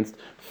experienced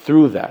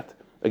through that.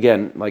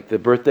 Again, like the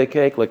birthday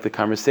cake, like the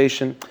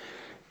conversation,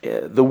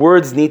 the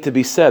words need to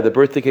be said, the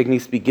birthday cake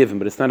needs to be given,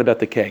 but it's not about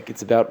the cake.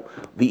 It's about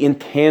the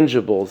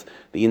intangibles,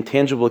 the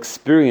intangible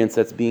experience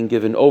that's being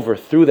given over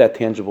through that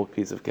tangible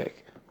piece of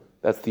cake.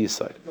 That's the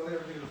aside.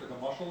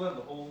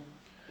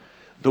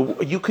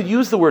 You could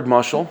use the word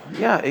mashal.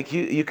 Yeah,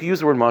 you could use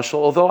the word mashal,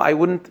 although I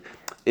wouldn't.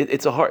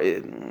 It's a hard.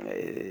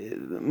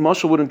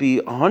 Mashal wouldn't be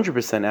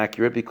 100%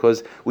 accurate,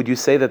 because would you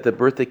say that the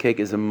birthday cake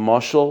is a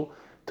mashal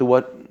to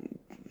what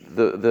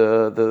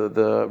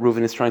the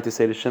Reuven is trying to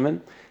say to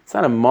Shimon? It's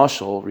not a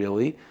mashal,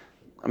 really.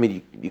 I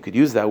mean, you could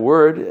use that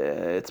word.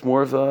 It's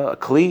more of a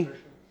kli.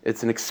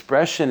 It's an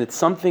expression. It's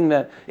something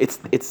that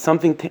it's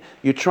something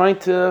you're trying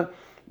to.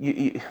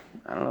 I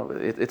don't know.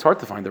 It's hard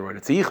to find the word.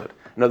 It's yichud.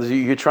 In other words,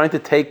 you're trying to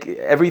take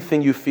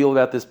everything you feel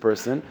about this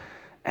person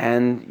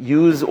and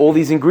use all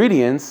these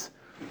ingredients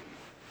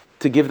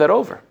to give that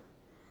over.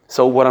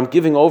 So what I'm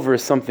giving over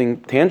is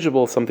something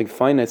tangible, something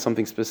finite,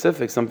 something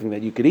specific, something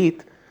that you could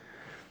eat.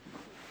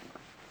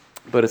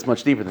 But it's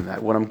much deeper than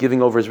that. What I'm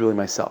giving over is really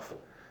myself.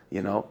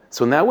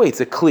 So in that way, it's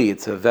a kli,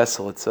 it's a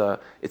vessel, it's a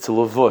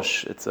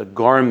lavush, it's a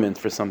garment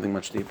for something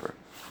much deeper.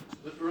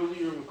 So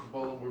earlier in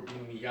Kabbalah, we're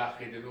being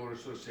miyached in order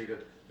to say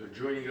that they're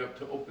joining up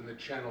to open the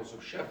channels of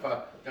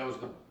Shefa. That was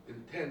the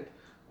intent.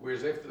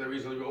 Whereas after the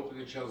reason, you open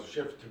the channels of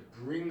Shefa to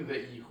bring the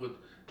yichud,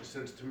 in a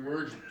sense, to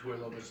merge the two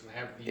elements and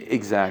have the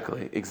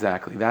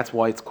Exactly. That's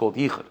why it's called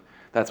yichud.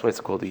 That's why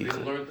it's called the yichud.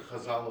 They learned the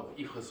Chazal of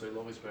Ichas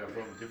Eilomis by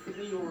Avram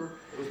differently, or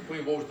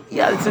what was the point?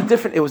 Yeah,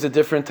 it was a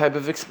different type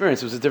of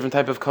experience. It was a different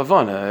type of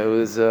kavanah. It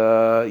was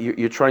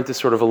you're trying to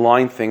sort of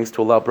align things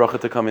to allow bracha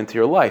to come into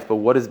your life. But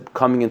what is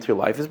coming into your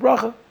life is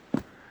bracha,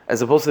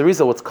 as opposed to the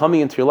reason what's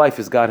coming into your life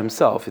is God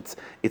Himself. It's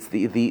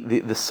the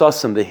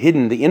sussum, the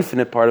hidden, the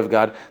infinite part of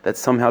God that's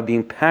somehow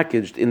being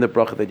packaged in the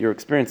bracha that you're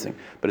experiencing.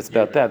 But it's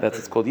about that.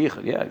 It's called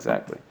yichud. Yeah,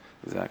 exactly.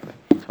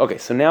 Okay,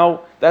 so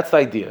now that's the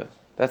idea.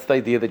 That's the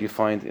idea that you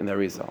find in the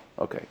Arizal.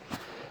 Okay.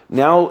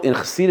 Now in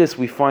Chassidus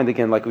we find,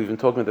 again, like we've been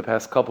talking about the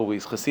past couple of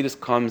weeks, Chassidus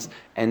comes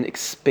and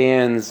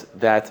expands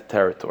that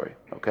territory.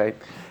 Okay?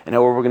 And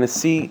now what we're going to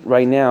see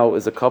right now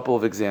is a couple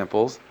of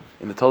examples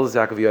in the Toldos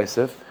Yaakov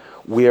Yosef,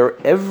 where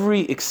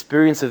every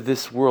experience of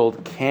this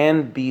world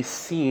can be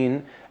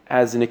seen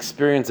as an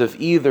experience of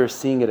either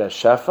seeing it as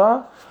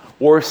Shefa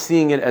or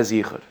seeing it as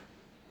Yichud.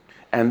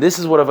 And this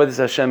is what Avodas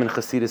Hashem and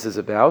Chassidus is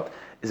about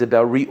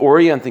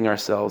reorienting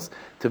ourselves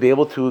to be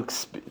able to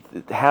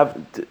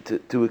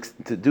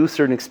do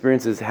certain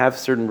experiences, have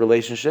certain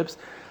relationships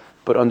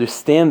but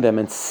understand them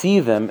and see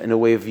them in a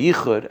way of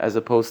yichud as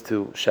opposed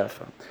to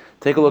shefa.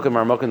 Take a look at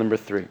Marmukah number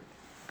 3.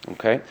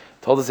 Okay,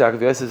 told us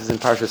Yaakov Yosef is in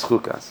Parshas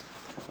Chukas.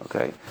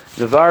 Okay,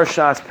 Nevar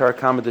Shas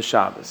Parakama de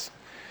Shabbos.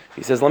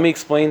 He says, let me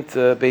explain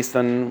based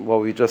on what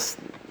we just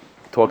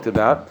talked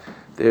about.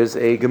 There's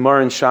a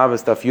Gemara in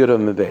Shabbos Daf Yud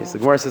Mebez. The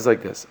Gemara says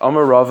like this: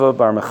 Amar Rava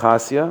bar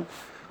Mechasya,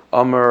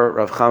 Amar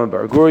Rav Chama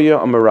bar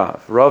Gurya, Amar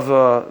Rav.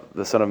 Rava,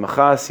 the son of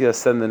Mechasya,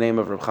 said in the name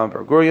of Rav Chama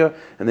bar Gurya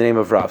and the name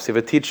of Rav. So you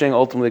have a teaching,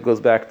 ultimately it goes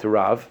back to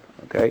Rav.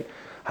 Okay,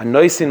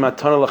 Hanoisin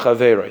matana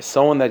lachaveroi,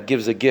 someone that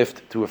gives a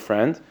gift to a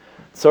friend.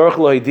 Tzarach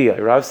lo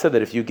idea. Rav said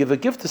that if you give a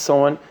gift to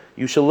someone,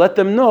 you should let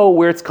them know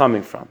where it's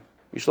coming from.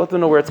 You should let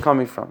them know where it's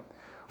coming from.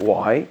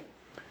 Why?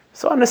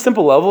 So on a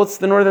simple level,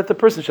 it's in order that the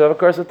person should have a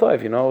karsa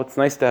toiv. It's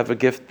nice to have a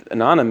gift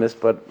anonymous,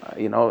 but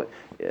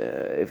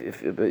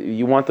if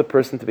you want the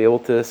person to be able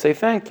to say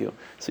thank you,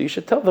 so you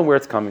should tell them where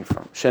it's coming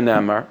from.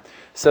 Shenamar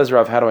says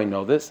Rav, how do I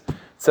know this? It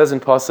says in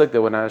Pasuk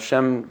that when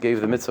Hashem gave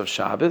the mitzvah of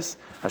Shabbos,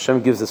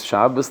 Hashem gives us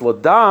Shabbos,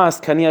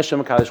 Ladas kani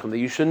Hashem kadishchem, that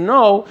you should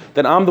know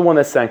that I'm the one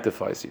that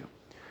sanctifies you.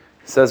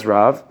 Says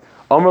Rav,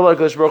 what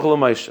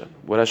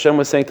Hashem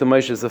was saying to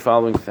Moshe is the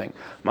following thing: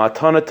 I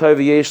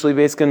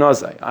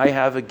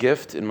have a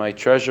gift in my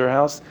treasure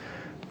house,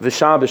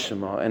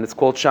 and it's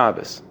called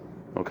Shabbos.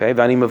 Okay, and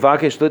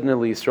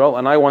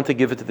I want to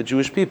give it to the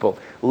Jewish people.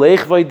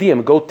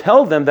 Go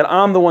tell them that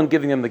I'm the one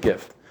giving them the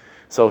gift.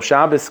 So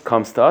Shabbos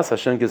comes to us.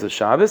 Hashem gives us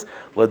Shabbos.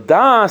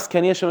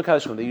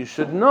 That you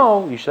should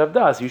know, you should have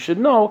das. You should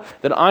know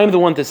that I'm the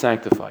one to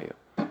sanctify you.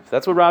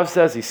 That's what Rav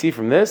says. You see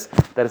from this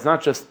that it's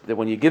not just that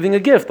when you're giving a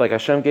gift, like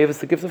Hashem gave us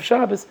the gift of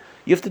Shabbos,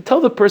 you have to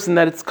tell the person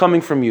that it's coming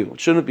from you.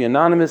 It shouldn't be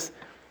anonymous.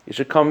 It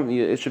should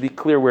be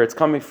clear where it's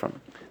coming from.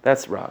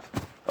 That's Rav.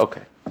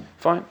 Okay,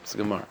 fine. It's a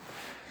Gemara.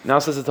 Now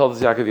says the Toldos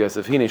Yaakov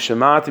Yosef. Hine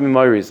Shemati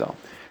Mimay Rizal.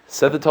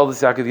 Said the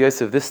Toldos Yaakov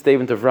Yosef. This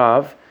statement of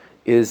Rav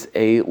is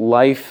a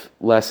life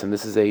lesson.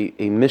 This is a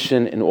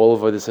mission in all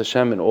of Avodas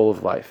Hashem, in all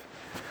of life.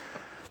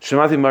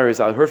 Shemati Maris,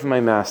 I heard from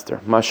my master.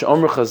 Masha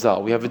Omer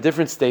Chazal. We have a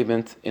different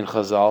statement in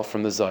Chazal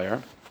from the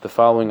Zohar. The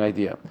following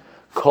idea: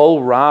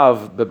 Kol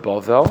Rav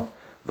beBavel,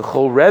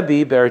 v'Chol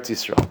Rebbe be'Eretz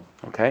Yisrael.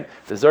 Okay,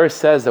 the Zohar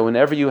says that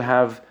whenever you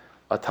have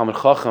a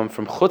Talmid Chacham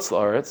from Chutz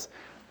La'aretz,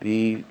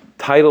 the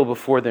title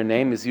before their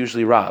name is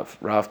usually Rav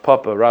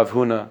Papa, Rav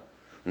Huna,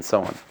 and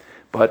so on.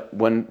 But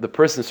when the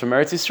person is from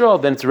Eretz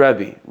Yisrael, then it's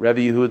Rebbe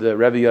Yehuda,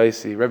 Rebbe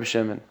Yossi, Rebbe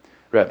Shimon,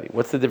 Rebbe.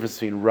 What's the difference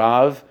between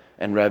Rav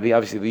and Rebbe?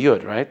 Obviously the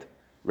Yud, right?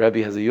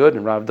 Rebbe has a Yud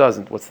and Rav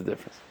doesn't. What's the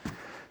difference?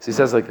 So he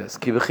says like this: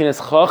 Ki b'chinas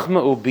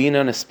chachma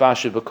ubina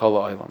nespashe b'kol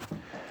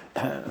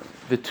ha'olam.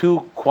 The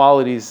two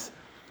qualities.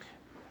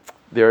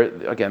 There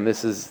again.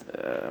 This is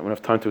I don't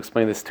have time to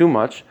explain this too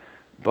much,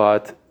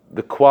 but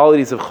the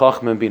qualities of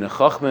chachma and bina.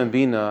 Chachma and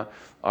bina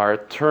are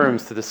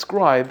terms to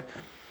describe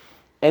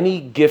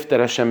any gift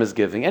that Hashem is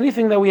giving.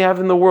 Anything that we have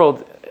in the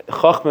world.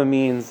 Chachma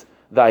means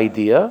the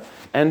idea,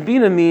 and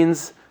bina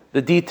means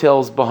the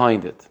details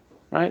behind it.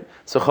 Right,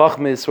 so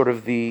chachma is sort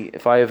of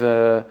if I have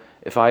an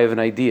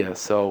idea.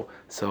 So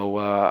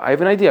I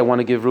have an idea. I want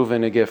to give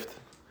Reuven a gift.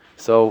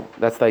 So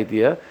that's the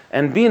idea.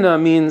 And bina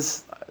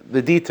means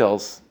the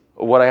details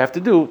of what I have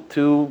to do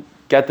to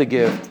get the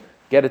gift,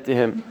 get it to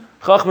him.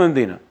 Chachma and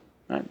bina,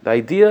 right? The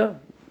idea,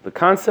 the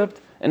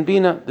concept, and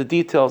bina, the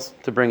details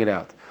to bring it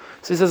out.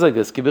 So he says like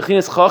this: Ki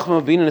b'chinas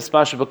chachma bina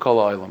nespashe b'kol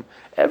ha'olam.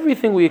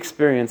 Everything we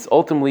experience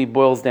ultimately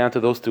boils down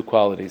to those two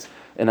qualities: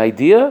 an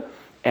idea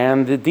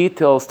and the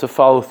details to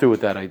follow through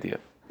with that idea.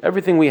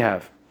 Everything we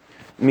have.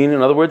 Meaning,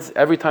 in other words,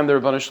 every time the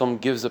Rebbeinu Shalom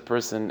gives a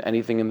person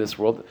anything in this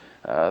world,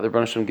 the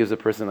Rebbeinu Shalom gives a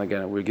person,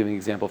 again, we're giving an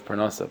example of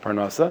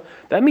Parnasa.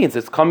 That means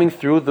it's coming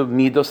through the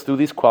midos, through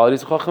these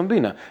qualities of Chacham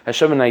Bina.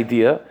 Hashem an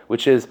idea,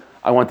 which is,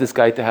 I want this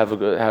guy to have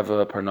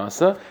a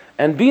Parnasa,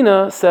 and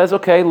Bina says,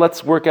 okay,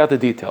 let's work out the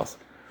details.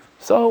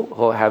 So,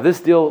 he'll have this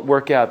deal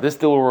work out, this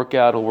deal will work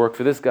out, he'll work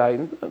for this guy,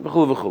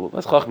 v'chulu.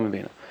 That's Chacham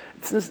Bina.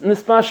 It's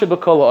nispashe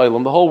b'kol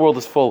ha'olam. The whole world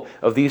is full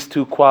of these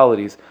two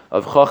qualities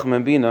of Chacham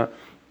and Bina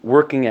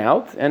working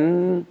out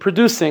and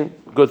producing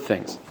good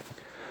things.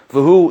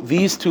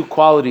 These two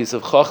qualities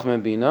of Chacham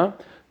and Bina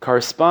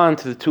correspond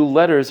to the two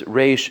letters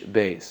Reish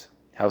Beis.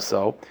 How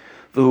so?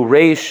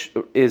 Reish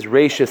is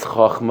Reishis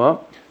Chachma.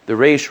 The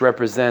Reish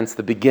represents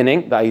the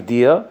beginning, the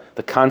idea,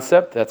 the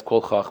concept. That's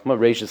called Chachma.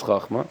 Reish is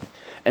Chachma.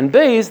 And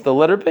Beis, the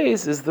letter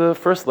Beis, is the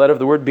first letter of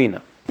the word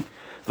Bina.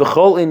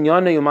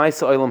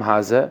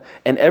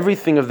 And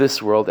everything of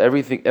this world,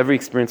 every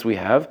experience we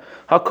have,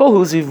 said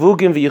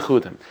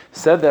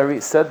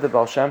the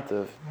Baal Shem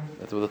Tov,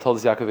 that's what the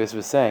Toldos Yaakov Yosef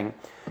was saying,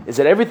 is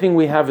that everything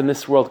we have in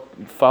this world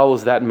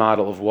follows that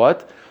model of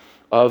what?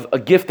 Of a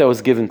gift that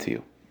was given to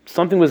you.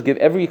 Something was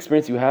given. Every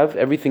experience you have,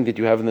 everything that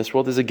you have in this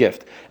world is a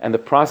gift. And the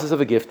process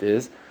of a gift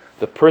is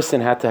the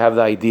person had to have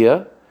the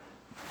idea,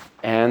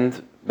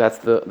 and that's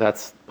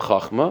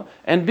chachma,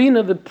 and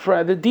bina,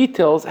 the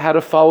details, how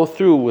to follow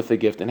through with the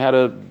gift and how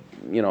to,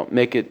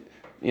 make it,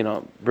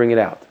 bring it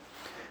out.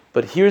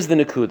 But here's the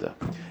nekuda: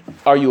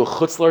 are you a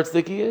Chutz La'aretz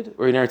Dikiyid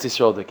or an Eretz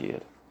Yisrael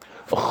Dikiyid?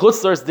 A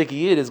Chutz La'aretz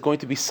Dikiyid is going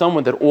to be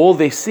someone that all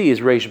they see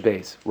is Reish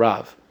Beis,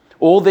 Rav.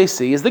 All they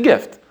see is the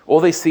gift. All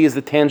they see is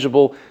the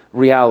tangible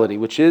reality,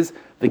 which is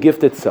the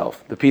gift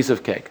itself, the piece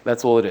of cake.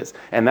 That's all it is.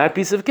 And that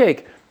piece of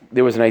cake,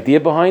 there was an idea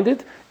behind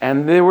it,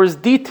 and there was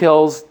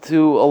details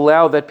to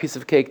allow that piece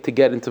of cake to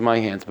get into my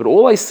hands. But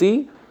all I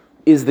see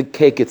is the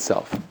cake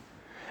itself.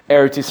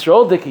 Eretz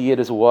Yisrael Dikayid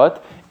is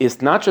what?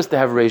 Is not just to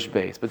have Reish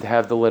Beis, but to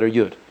have the letter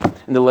Yud.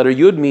 And the letter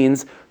Yud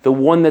means the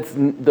one that's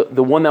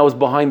the one that was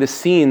behind the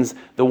scenes,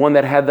 the one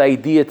that had the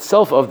idea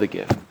itself of the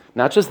gift.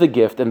 Not just the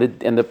gift and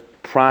the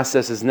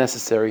process is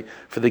necessary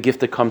for the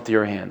gift to come to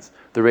your hands,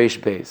 the Reish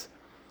Beis.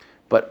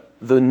 But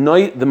the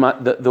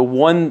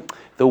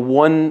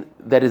one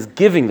that is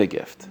giving the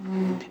gift.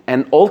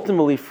 And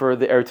ultimately for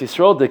the Eretz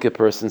Yisrael Dika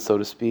person, so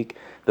to speak,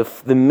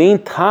 the main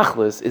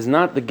tachlis is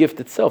not the gift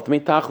itself. The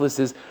main tachlis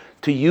is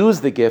to use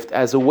the gift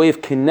as a way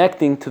of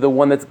connecting to the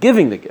one that's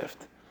giving the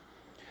gift.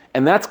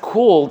 And that's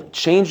called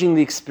changing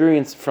the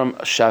experience from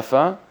a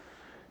shefa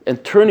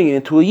and turning it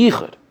into a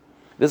yichud.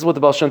 This is what the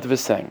Baal Shem Tov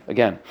is saying.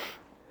 Again,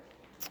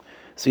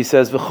 so he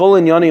says,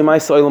 "V'chol inyani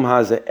ma'aseh olam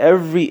hazeh."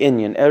 Every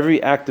inyan,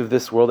 every act of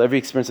this world, every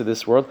experience of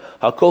this world,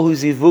 hakol hu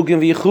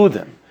zivugim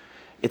v'yichudim.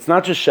 It's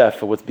not just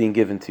shefa what's being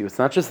given to you. It's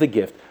not just the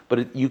gift,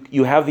 but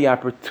you have the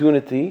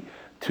opportunity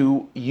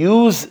to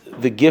use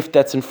the gift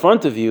that's in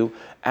front of you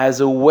as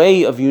a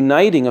way of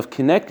uniting, of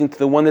connecting to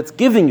the one that's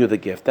giving you the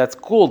gift. That's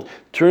called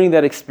turning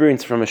that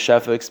experience from a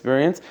shefa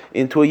experience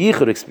into a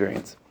yichud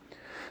experience.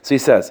 So he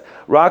says,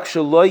 Rak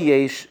shelo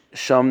yesh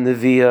sham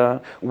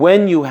neviah,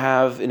 when you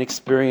have an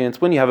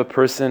experience, when you have a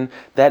person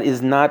that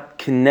is not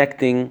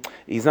connecting,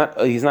 he's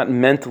not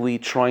mentally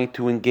trying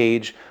to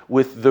engage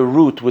with the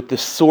root, with the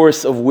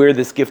source of where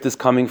this gift is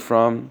coming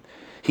from,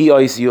 he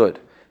ois yud,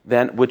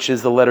 then, which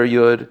is the letter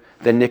yud,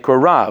 then nikra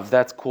rav,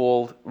 that's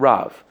called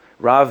rav.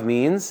 Rav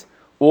means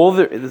all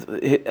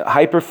the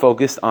hyper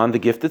focused on the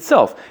gift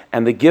itself,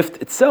 and the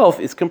gift itself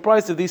is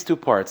comprised of these two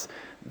parts: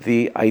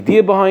 the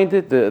idea behind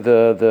it, the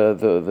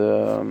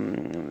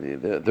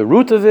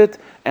root of it,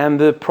 and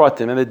the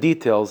pratim and the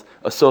details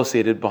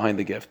associated behind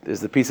the gift.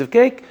 There's the piece of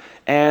cake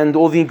and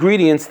all the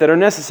ingredients that are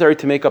necessary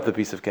to make up the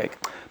piece of cake.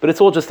 But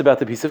it's all just about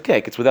the piece of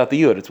cake. It's without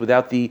the yud. It's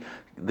without the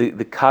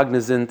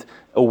cognizant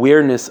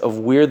awareness of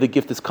where the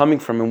gift is coming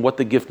from and what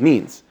the gift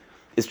means.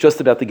 It's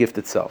just about the gift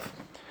itself.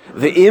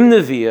 The im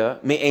neviah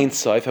me ein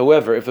soif.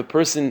 However, if a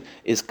person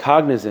is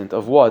cognizant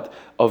of what?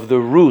 Of the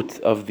root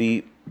of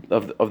the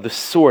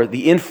source,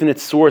 the infinite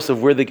source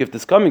of where the gift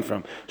is coming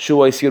from, shu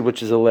ois yud,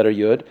 which is a letter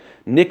yud,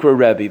 nikra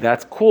Rebbe,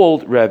 that's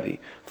called Rebbe.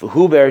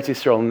 V'hu be'Eretz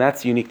Yisrael, and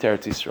that's unique to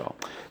Eretz Yisrael.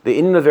 The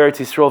inyan of Eretz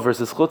Yisrael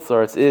versus Chutz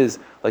La'aretz is,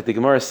 like the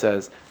Gemara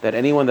says, that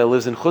anyone that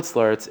lives in Chutz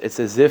La'aretz, it's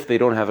as if they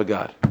don't have a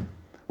God.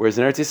 Whereas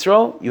in Eretz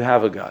Yisrael, you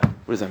have a God.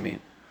 What does that mean?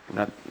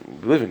 You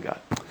live in God.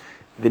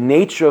 The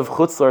nature of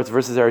Chutz La'aretz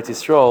versus Eretz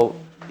Yisrael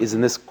is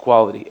in this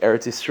quality.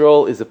 Eretz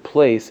Yisrael is a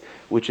place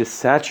which is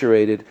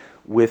saturated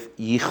with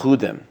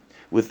yichudim,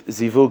 with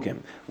zivugim,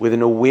 with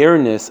an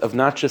awareness of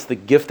not just the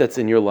gift that's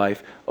in your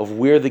life, of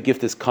where the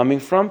gift is coming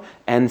from,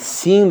 and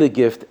seeing the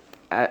gift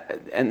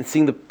and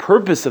seeing the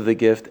purpose of the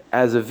gift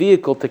as a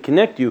vehicle to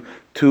connect you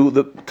to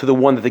the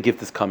one that the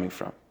gift is coming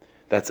from.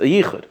 That's a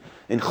yichud.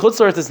 In Chutz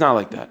La'aretz, it's not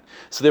like that.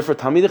 So therefore,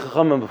 Talmidei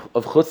Chachamim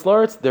of Chutz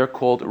La'aretz, they're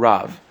called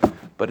Rav.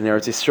 But in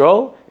Eretz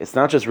Yisrael, it's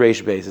not just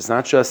Reish Beis. It's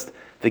not just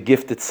the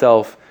gift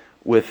itself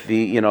with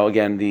the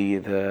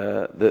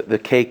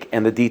cake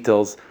and the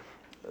details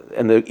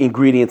and the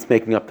ingredients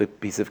making up the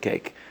piece of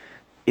cake.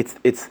 It's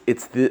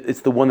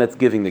the one that's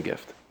giving the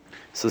gift.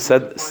 So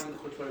said.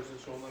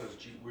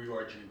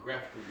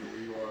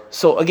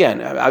 So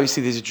again,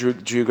 obviously these are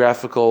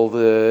geographical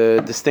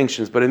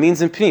distinctions, but it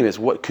means in Pnimis.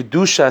 What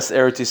Kedushas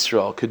Eretz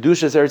Yisrael?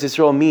 Kedushas Eretz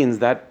Yisrael means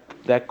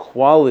that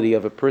quality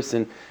of a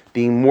person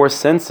being more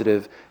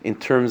sensitive in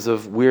terms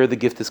of where the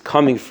gift is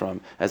coming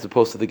from, as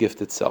opposed to the gift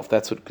itself.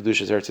 That's what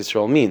Kedushas Eretz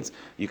Yisrael means.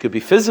 You could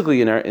be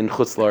physically in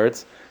Chutz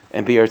La'aretz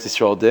and be Eretz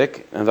Yisrael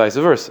dik, and vice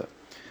versa.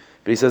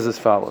 But he says as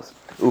follows: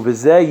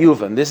 Ubezeh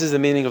Yuvan. This is the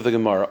meaning of the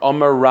Gemara.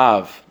 Amar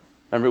Rav.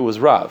 Remember, it was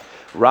Rav.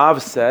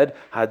 Rav said,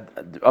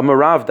 Amar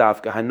Rav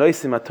Dafka,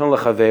 Hanoisim Aton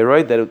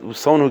Lachaveiroi, that it was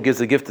someone who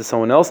gives a gift to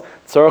someone else,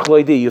 Tzarech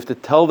Loidi, you have to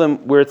tell them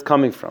where it's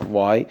coming from.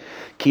 Why?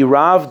 Ki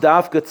Rav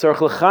Dafka Tzarech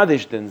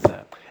Lachadish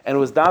Dinzeh. And it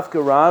was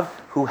Dafka Rav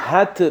who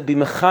had to be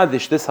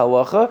mechadish this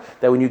halacha,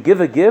 that when you give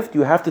a gift,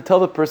 you have to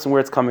tell the person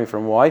where it's coming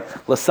from. Why?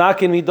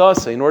 Lasakin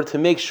midasa, in order to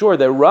make sure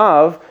that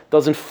Rav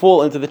doesn't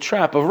fall into the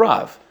trap of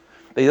Rav.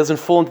 That he doesn't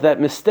fall into that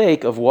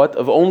mistake of what?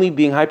 Of only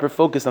being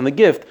hyper-focused on the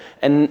gift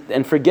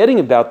and forgetting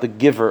about the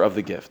giver of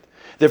the gift.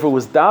 Therefore, it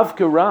was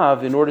Davka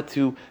Rav in order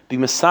to be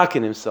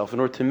masakin himself,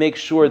 in order to make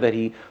sure that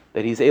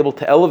he's able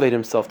to elevate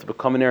himself to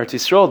become an Eretz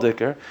Yisrael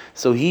dicker.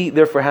 So he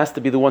therefore has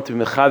to be the one to be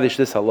mechadish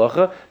this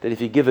halacha, that if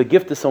you give a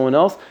gift to someone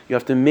else, you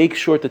have to make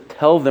sure to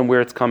tell them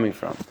where it's coming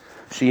from.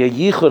 That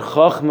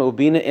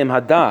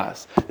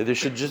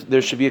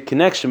there should be a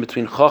connection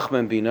between Chachma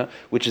and Bina,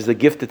 which is the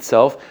gift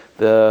itself.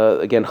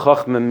 Again,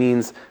 Chachma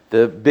means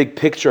the big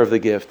picture of the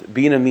gift.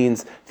 Bina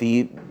means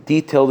the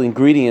detailed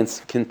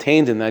ingredients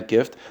contained in that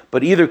gift.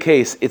 But either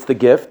case, it's the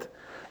gift.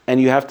 and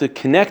you have to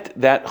connect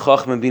that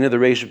Chachma Bina, the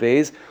Reish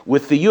Beis,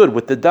 with the Yud,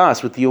 with the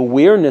Das, with the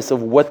awareness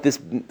of what this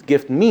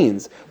gift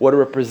means, what it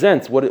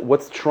represents,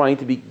 what's trying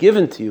to be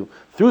given to you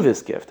through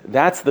this gift.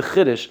 That's the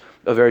Chiddush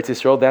of Eretz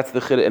Yisrael. That's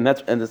the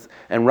Chiddush,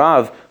 and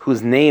Rav,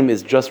 whose name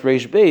is just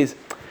Reish Beis,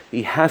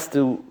 he has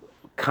to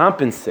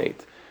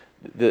compensate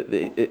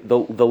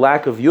the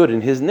lack of Yud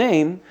in his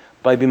name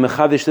by being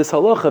mechadish this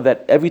halacha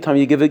that every time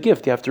you give a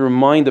gift, you have to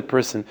remind the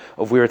person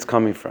of where it's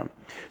coming from.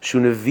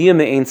 Shunavia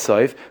me'ein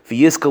soif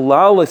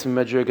v'yiskalalis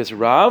madregas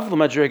Rav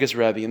l'madregas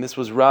Rabbi, and this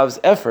was Rav's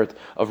effort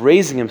of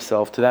raising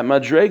himself to that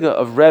madrega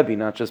of Rabbi,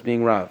 not just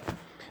being Rav.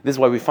 This is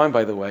why we find,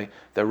 by the way,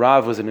 that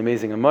Rav was an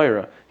amazing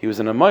Amayra. He was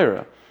an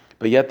Amayra,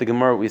 but yet the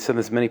Gemara, we said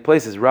this many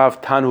places,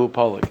 Rav Tanu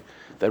Polig,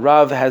 that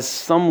Rav has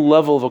some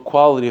level of a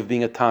quality of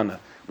being a Tana,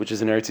 which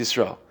is in Eretz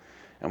Yisrael.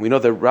 And we know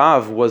that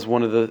Rav was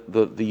one of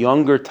the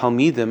younger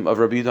Talmidim of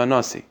Rabbi Yehuda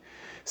Nasi.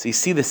 So you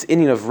see this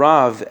inyan of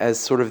Rav as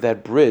sort of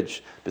that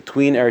bridge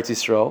between Eretz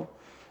Yisrael,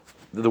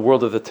 the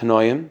world of the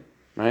Tanoim,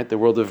 right, the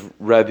world of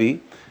Rabbi,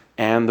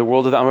 and the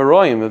world of the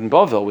Amoraim in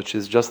Bavel, which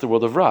is just the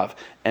world of Rav.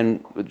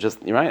 And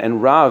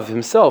Rav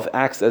himself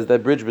acts as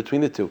that bridge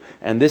between the two.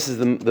 And this is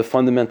the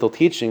fundamental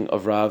teaching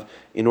of Rav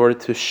in order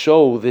to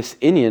show this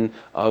inyan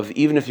of,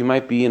 even if you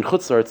might be in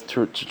Chutzlar,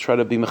 to try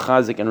to be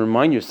mechazik and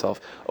remind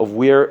yourself of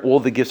where all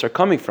the gifts are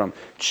coming from,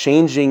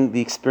 changing the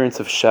experience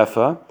of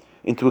Shefa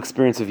into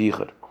experience of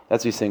Yichud.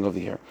 That's what he's saying over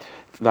here.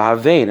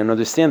 V'havein, and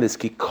understand this,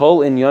 ki kol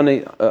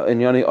inyane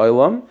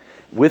olam,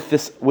 with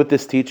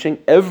this teaching,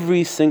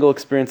 every single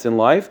experience in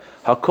life,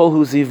 hakol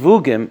hu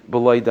zivugim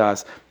b'loy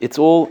das. It's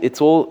all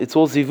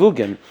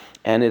zivugim,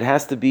 and it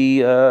has to be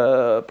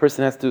a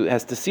person has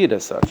to see it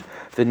as such.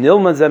 The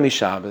nilman zemi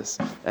Shabbos,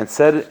 and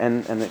said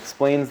and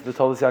explains the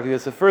Tolas Yaakov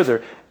Yosef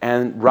further.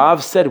 And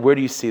Rav said, where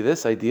do you see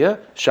this idea?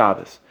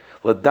 Shabbos.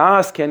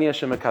 Ladas keni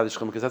Hashem HaKadosh,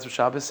 because that's what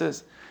Shabbos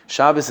is.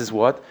 Shabbos is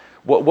what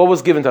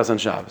was given to us on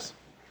Shabbos.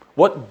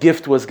 What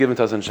gift was given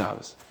to us on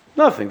Shabbos?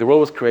 Nothing. The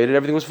world was created.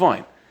 Everything was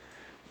fine.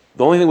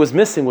 The only thing was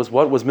missing was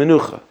what? Was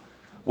menucha.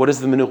 What is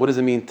the menucha? What does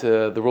it mean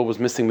the world was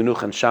missing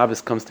menucha, and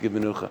Shabbos comes to give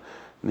menucha?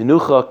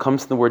 Menucha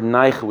comes from the word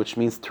naicha, which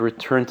means to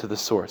return to the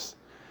source.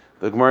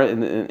 The Gemara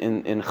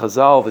in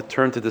Chazal, the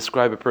term to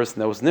describe a person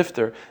that was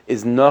nifter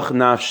is nach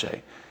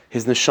nafshe.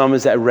 His neshama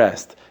is at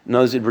rest. In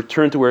other words, it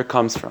returned to where it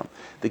comes from.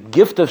 The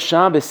gift of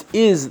Shabbos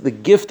is the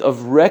gift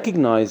of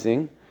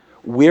recognizing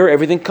where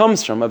everything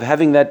comes from, of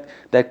having that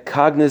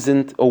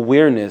cognizant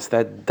awareness,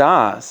 that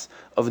das,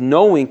 of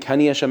knowing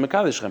Kani Hashem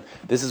HaKadeshchem.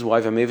 This is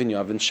why V'amevin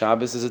Yavin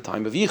Shabbos is a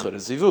time of Yichud,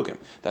 as Zivugim.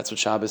 That's what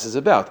Shabbos is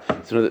about.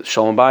 So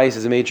Shalom Bayis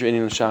is a major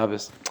inyan of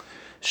Shabbos.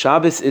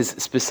 Shabbos is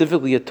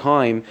specifically a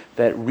time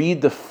that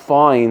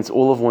redefines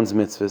all of one's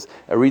mitzvahs,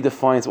 it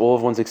redefines all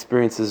of one's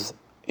experiences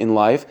in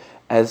life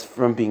as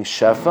from being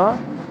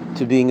Shefa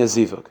to being a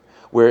Zivug,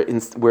 where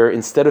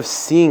instead of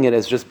seeing it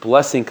as just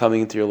blessing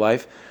coming into your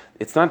life,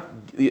 it's not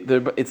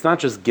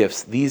just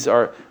gifts.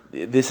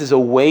 This is a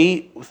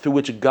way through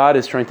which God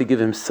is trying to give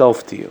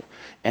Himself to you,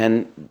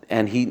 and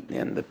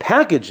the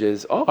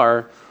packages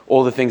are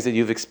all the things that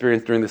you've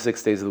experienced during the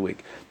 6 days of the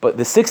week. But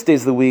the 6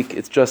 days of the week,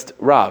 it's just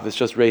Rav, it's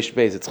just Reish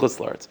Beis, it's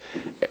Chutzlar.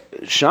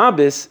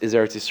 Shabbos is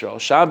Eretz Yisrael.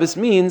 Shabbos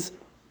means,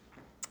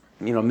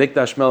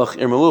 Mikdash Melech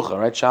Ir Melucha,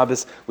 right?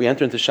 Shabbos, we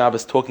enter into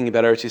Shabbos talking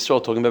about Eretz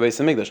Yisrael, talking about Beis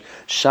HaMikdash.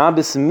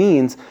 Shabbos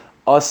means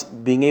us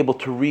being able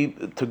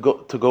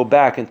to go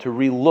back and to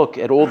re-look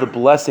at all the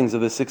blessings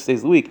of the 6 days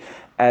of the week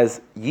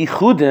as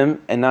yichudim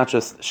and not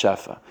just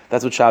shefa.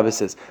 That's what Shabbos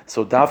is.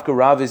 So Davka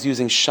Rav is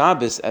using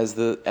Shabbos as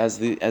the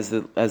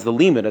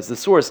limit, as the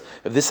source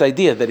of this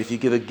idea that if you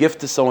give a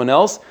gift to someone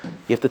else,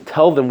 you have to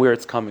tell them where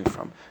it's coming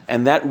from,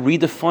 and that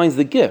redefines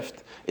the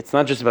gift. It's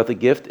not just about the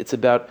gift; it's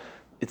about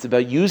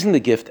using the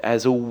gift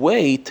as a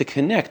way to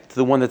connect to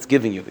the one that's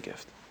giving you the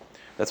gift.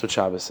 That's what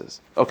Shabbos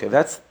is. Okay,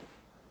 that's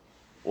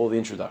all the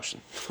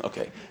introduction.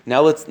 Okay,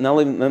 now let's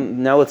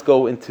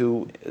go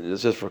into,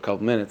 just for a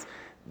couple minutes,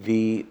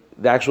 the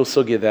actual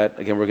sugya that,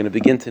 again, we're going to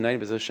begin tonight,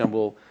 but Hashem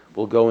will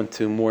go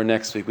into more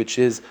next week, which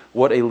is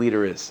what a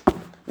leader is.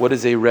 What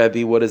is a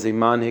Rebbe? What is a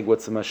Manhig?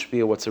 What's a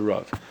Mashpia? What's a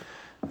Rav?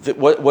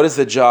 What is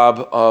the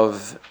job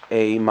of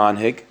a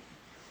Manhig?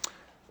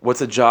 What's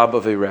the job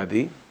of a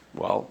Rebbe?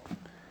 Well,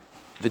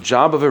 the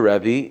job of a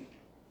Rebbe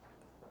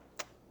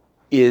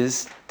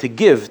is to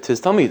give to his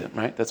Talmidim,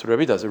 right? That's what a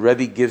Rebbe does. A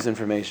Rebbe gives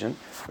information,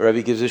 a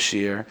Rebbe gives a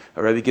shir,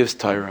 a Rebbe gives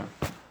Torah,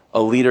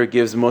 a leader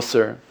gives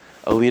Musar,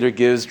 a leader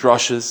gives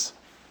drushes.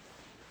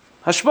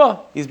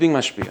 Hashba, he's being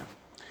mashpia.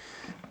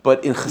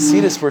 But in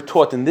Chassidus we're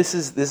taught, and this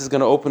is going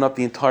to open up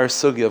the entire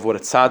sugya of what a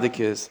tzaddik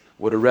is,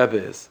 what a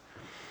Rebbe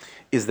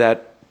is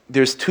that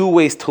there's two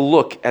ways to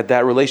look at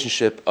that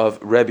relationship of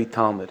Rebbe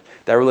Talmud,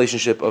 that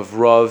relationship of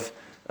Rav,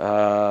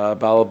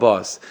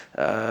 Balabas,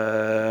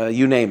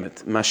 you name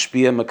it,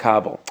 Mashpia,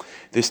 Makabel.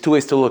 There's two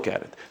ways to look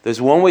at it. There's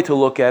one way to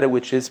look at it,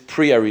 which is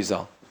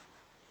pre-Arizal,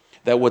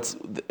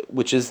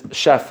 which is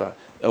Shefa,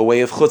 a way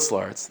of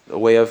Chutzlar, a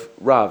way of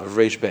Rav, of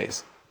Reish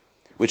Beis.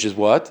 Which is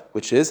what?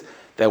 Which is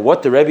that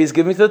what the Rebbe is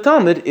giving to the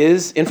Talmud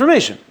is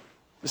information.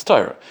 is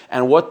Torah.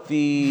 And what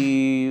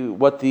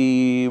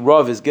the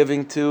Rav is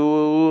giving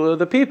to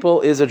the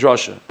people is a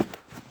drasha,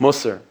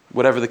 Musar,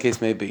 whatever the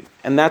case may be.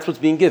 And that's what's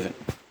being given.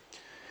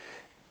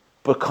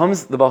 But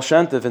comes the Baal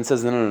Shem Tov and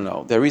says,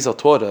 no. The Arizal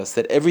taught us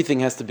that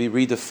everything has to be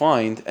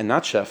redefined, and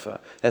not Shefa,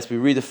 it has to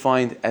be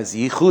redefined as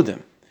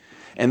Yichudim.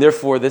 And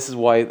therefore, this is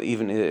why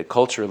even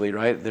culturally,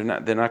 right, they're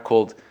not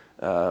called,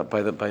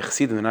 by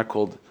Chassidim, they're not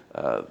called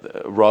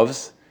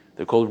Ravs,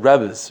 they're called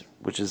Rebbes,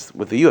 which is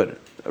with the Yud,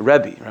 a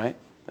Rebbe, right?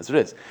 That's what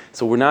it is.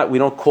 So we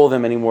don't call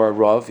them anymore a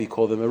Rav, we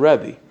call them a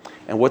Rebbe.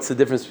 And what's the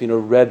difference between a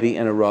Rebbe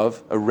and a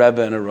Rav, a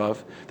Rebbe and a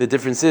Rav? The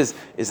difference is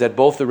that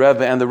both the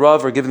Rebbe and the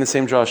Rav are given the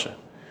same drasha.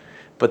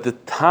 But the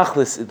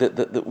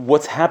tachlis,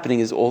 what's happening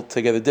is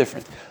altogether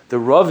different. The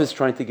Rav is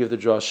trying to give the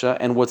drasha,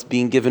 and what's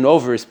being given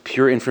over is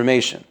pure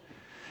information.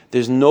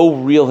 There's no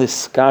real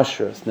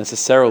hiskashras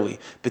necessarily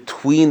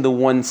between the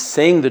one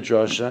saying the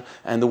drasha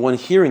and the one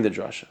hearing the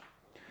drasha.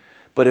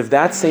 But if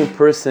that same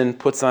person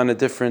puts on a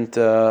different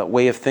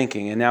way of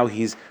thinking, and now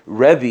he's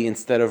Rebbe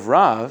instead of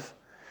Rav,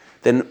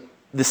 then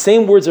the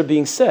same words are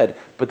being said,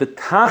 but the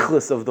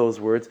tachlis of those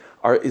words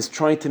is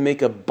trying to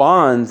make a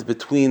bond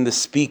between the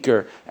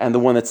speaker and the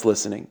one that's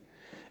listening.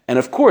 And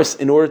of course,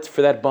 in order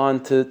for that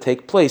bond to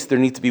take place, there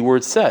need to be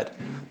words said.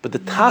 But the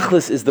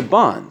tachlis is the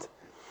bond.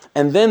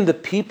 And then the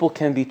people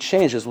can be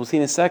changed, as we'll see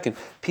in a second.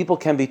 People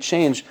can be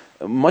changed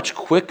much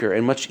quicker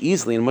and much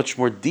easily and much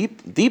more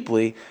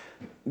deeply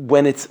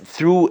when it's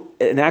through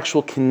an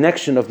actual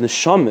connection of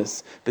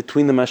neshamas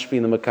between the mashpi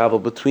and the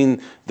makabel,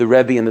 between the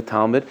Rebbe and the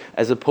Talmud,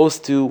 as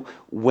opposed to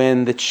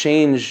when the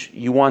change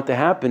you want to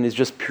happen is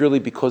just purely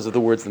because of the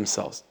words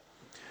themselves.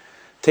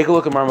 Take a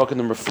look at Marmukah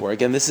number 4.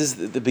 Again, this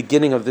is the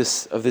beginning of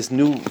this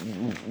new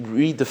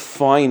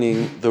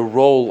redefining the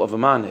role of a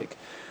manig.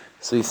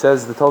 So he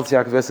says, the Talmud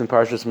Yaakov in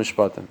Parashas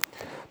Mishpatim,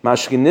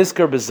 Mashkin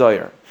Nizkar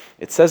b'Zohar.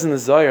 It says in the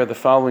Zohar the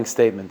following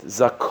statement: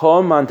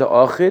 Zakom man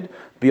da'achid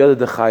b'yada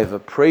dechayva.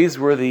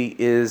 Praiseworthy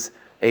is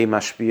a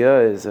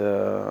mashpia,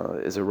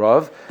 is a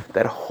rav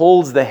that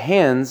holds the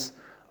hands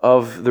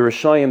of the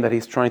Rishayim that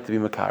he's trying to be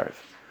makarev.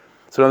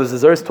 So now the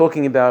Zohar is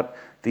talking about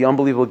the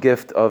unbelievable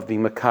gift of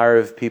being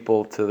makarev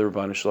people to the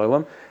Rebbeinu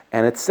Shalom,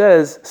 and it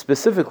says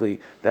specifically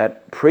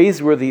that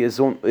praiseworthy is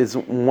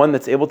one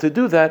that's able to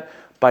do that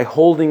by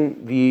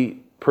holding the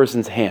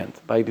person's hand,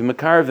 by being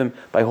makarev him,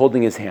 by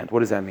holding his hand. What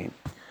does that mean?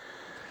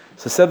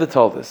 So said the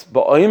Talmud, when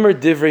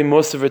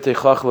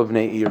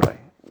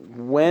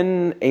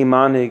a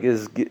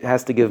manig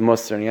has to give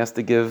musar and he has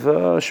to give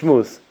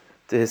shmuz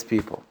to his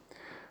people,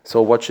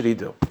 so what should he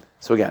do?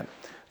 So again,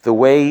 the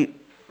way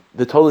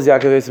the Toldos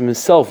Yaakov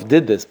himself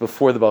did this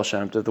before the Baal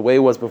Shem Tov, the way it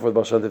was before the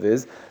Baal Shem Tov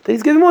is that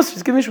he's giving musar,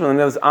 he's giving shmuz. And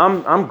he goes,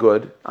 I'm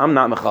good, I'm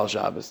not mechal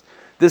Shabbos.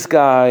 This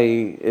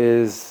guy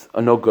is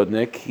a no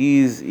goodnik.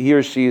 He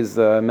or she is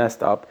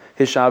messed up.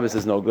 His Shabbos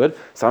is no good.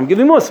 So I'm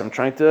giving musar. I'm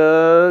trying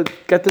to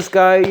get this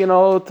guy,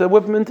 to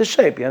whip him into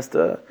shape. He has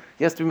to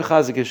be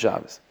mechazik his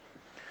Shabbos.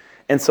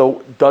 And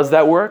so, does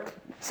that work?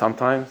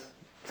 Sometimes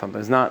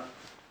not.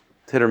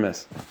 It's hit or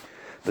miss.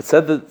 But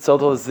said the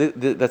Tzal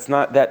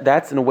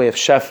that's in a way of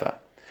shefa,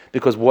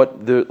 because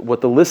what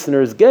the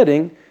listener is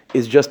getting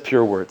is just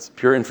pure words,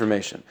 pure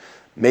information.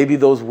 Maybe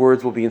those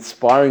words will be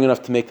inspiring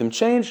enough to make them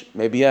change.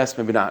 Maybe yes,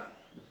 maybe not.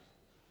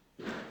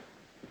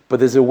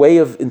 But there's a way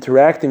of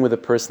interacting with a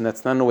person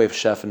that's not in a way of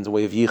shef, it's a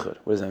way of yichud.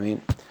 What does that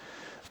mean?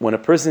 When a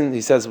person,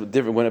 he says,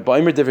 when a rabbi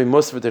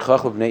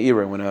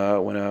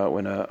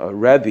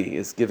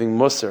is giving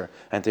musar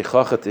and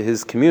techacha to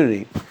his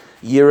community,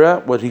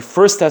 yira, what he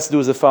first has to do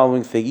is the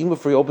following thing. Even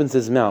before he opens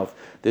his mouth,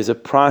 there's a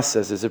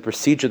process, there's a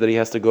procedure that he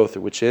has to go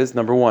through, which is,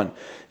 number one,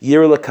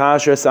 yira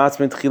l'kasher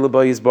sa'atzmin tchila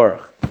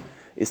ba'yizbarach,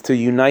 is to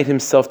unite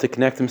himself, to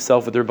connect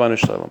himself with the Rebbeinu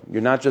Shalom.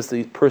 You're not just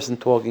a person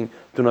talking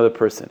to another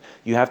person.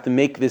 You have to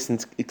make this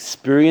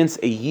experience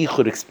a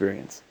yichud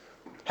experience.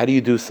 How do you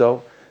do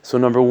so? So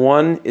number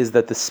one is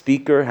that the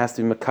speaker has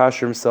to be makasher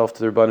himself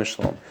to the Rebbeinu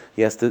Shalom.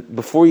 He has to,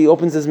 before he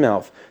opens his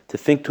mouth, to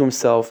think to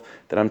himself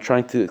that I'm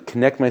trying to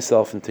connect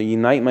myself and to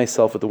unite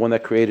myself with the one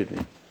that created me.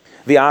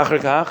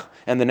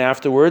 And then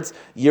afterwards,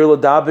 yir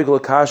l'dabig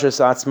l'kasher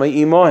sa'atzmai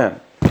imohem.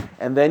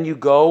 And then you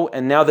go,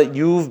 and now that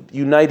you've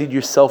united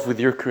yourself with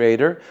your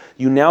Creator,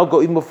 you now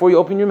go, even before you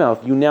open your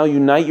mouth, you now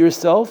unite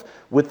yourself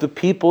with the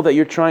people that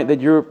you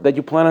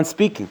plan on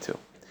speaking to.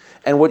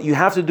 And what you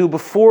have to do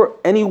before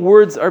any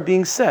words are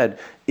being said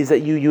is that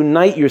you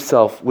unite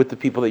yourself with the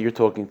people that you're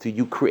talking to.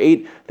 You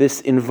create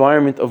this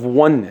environment of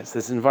oneness,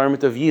 this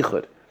environment of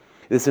yichud,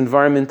 this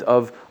environment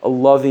of a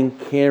loving,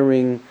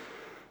 caring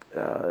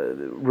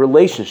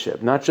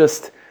relationship, not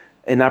just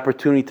an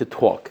opportunity to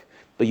talk.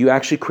 But you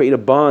actually create a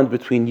bond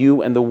between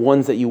you and the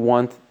ones that you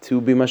want to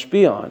be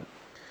mashpia on.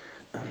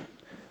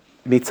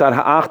 Mitzad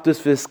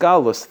ha'achdus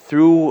v'hiskalus,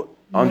 through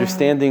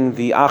understanding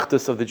the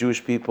achdus of the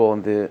Jewish people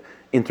and the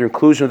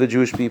inter-inclusion of the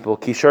Jewish people.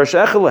 Kishar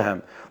she'echel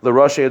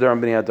l'rosh Adar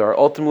and b'nei Adar.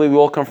 Ultimately, we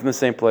all come from the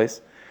same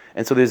place,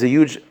 and so there's a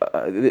huge,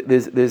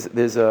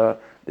 there's a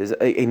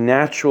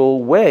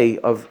natural way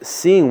of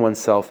seeing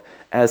oneself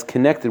as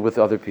connected with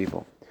other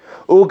people.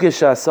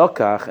 U'gesha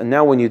sakach, and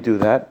now when you do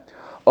that,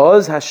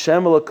 Oz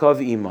Hashem elakav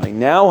imai.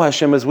 Now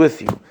Hashem is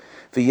with you.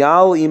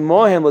 V'yal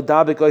imohem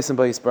l'dabek oisem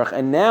ba'yisbarach.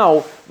 And now,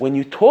 when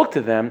you talk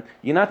to them,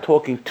 you're not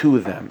talking to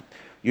them.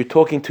 You're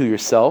talking to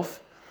yourself,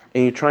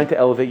 and you're trying to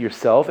elevate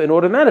yourself, and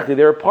automatically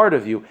they're a part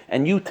of you,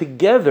 and you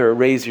together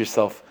raise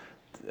yourself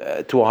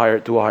to a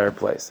higher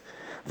place.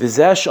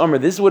 V'zesh Amr,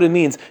 this is what it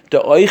means.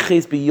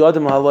 Da'oiches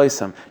biyadim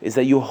haloisam, is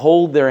that you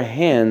hold their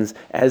hands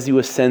as you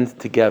ascend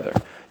together.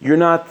 You're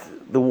not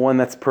the one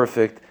that's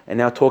perfect, and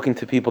now talking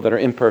to people that are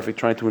imperfect,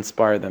 trying to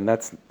inspire them.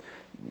 That's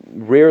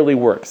rarely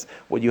works.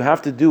 What you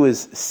have to do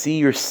is see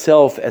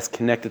yourself as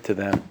connected to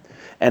them.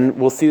 And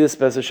we'll see this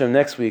B'ez Hashem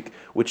next week,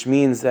 which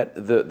means that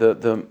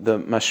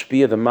the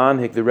mashpia, the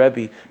manhig, the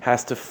Rebbe,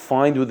 has to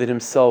find within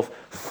himself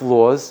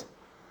flaws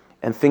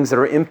and things that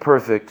are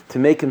imperfect to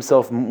make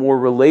himself more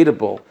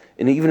relatable,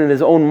 and even in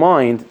his own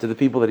mind, to the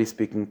people that he's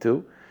speaking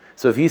to.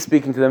 So if he's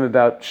speaking to them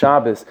about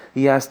Shabbos,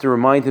 he has to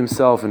remind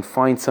himself and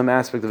find some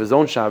aspect of his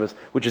own Shabbos,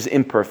 which is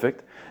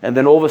imperfect. And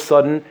then all of a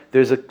sudden,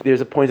 there's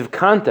a point of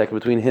contact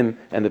between him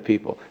and the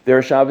people.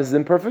 Their Shabbos is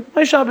imperfect,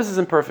 my Shabbos is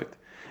imperfect.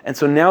 And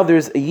so now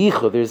there's a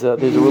yichud, there's a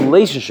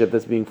relationship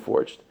that's being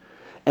forged.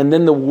 And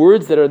then the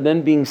words that are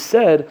then being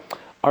said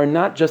are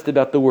not just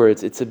about the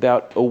words. It's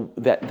about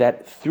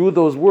that through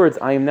those words,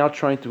 I am now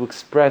trying to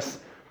express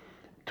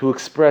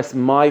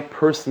my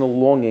personal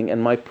longing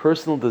and my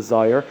personal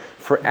desire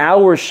for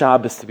our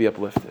Shabbos to be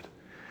uplifted.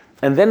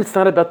 And then it's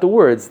not about the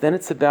words. Then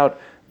it's about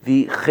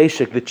the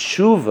cheshek, the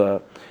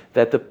tshuva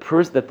that the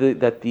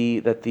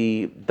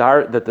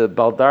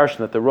baldarshan,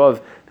 that the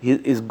Rav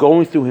is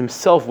going through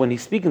himself when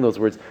he's speaking those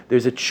words.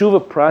 There's a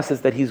tshuva process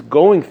that he's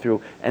going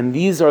through, and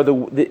these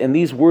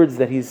words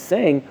that he's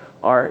saying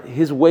are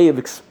his way of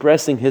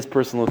expressing his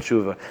personal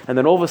tshuva. And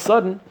then all of a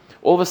sudden,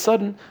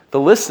 the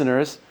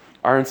listeners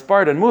are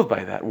inspired and moved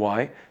by that.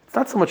 Why? It's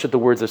not so much that the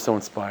words are so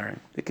inspiring.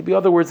 It could be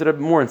other words that are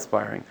more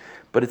inspiring,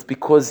 but it's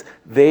because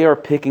they are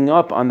picking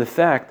up on the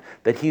fact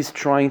that he's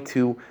trying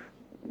to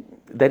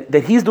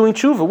that he's doing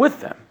tshuva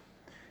with them.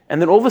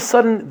 And then all of a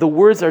sudden, the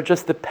words are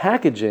just the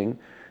packaging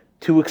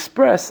to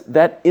express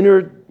that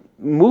inner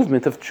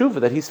movement of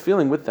tshuva that he's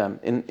feeling with them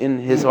in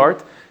his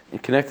heart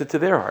and connected to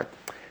their heart.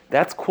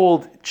 That's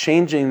called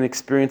changing the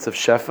experience of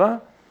shefa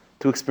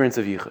to experience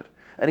of yichud.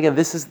 And again,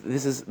 this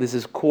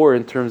is core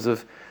in terms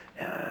of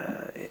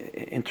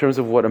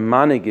what a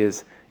manig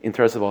is in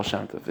terms of Baal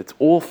Shem Tov. It's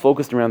all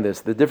focused around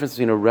this. The difference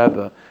between a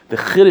Rebbe, the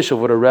chiddush of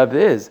what a Rebbe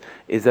is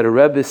that a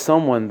Rebbe is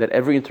someone that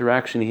every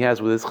interaction he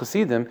has with his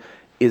chassidim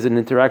is an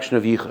interaction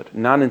of yichud,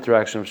 not an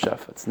interaction of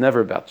shefa. It's never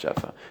about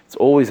shefa. It's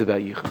always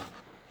about yichud.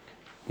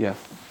 Yeah.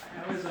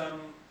 How is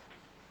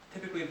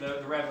typically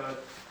the Rebbe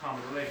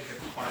Talmud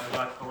relationship is quite a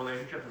logical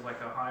relationship. There's like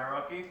a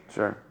hierarchy.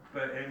 Sure.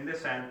 But in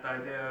this sense, the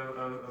idea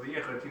of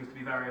yichud seems to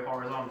be very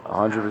horizontal.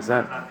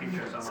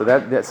 100%. So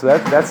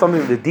that's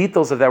something. The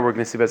details of that we're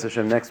going to see B'ez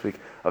Hashem next week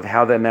of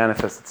how that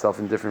manifests itself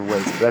in different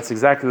ways. But that's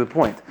exactly the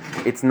point.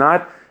 It's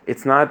not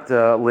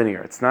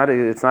linear. It's not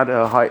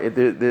a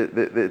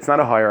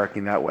hierarchy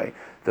in that way.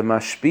 The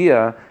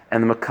mashpia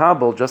and the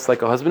makabel, just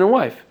like a husband and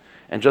wife,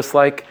 and just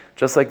like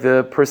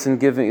the person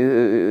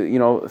giving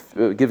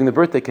the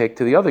birthday cake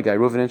to the other guy,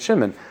 Reuven and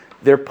Shimon.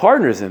 They're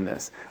partners in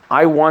this.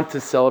 I want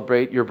to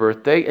celebrate your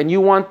birthday, and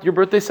you want your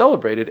birthday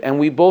celebrated, and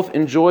we both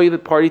enjoy the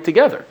party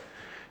together.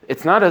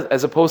 It's not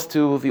as opposed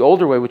to the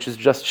older way, which is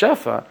just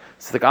shefa.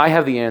 It's like I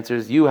have the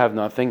answers, you have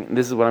nothing, and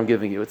this is what I'm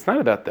giving you. It's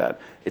not about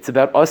that. It's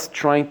about us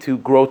trying to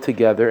grow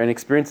together and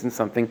experiencing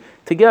something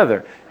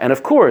together. And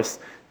of course,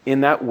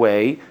 in that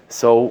way,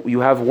 so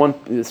you have one.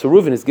 So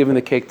Reuven is giving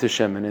the cake to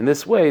Shimon. In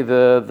this way,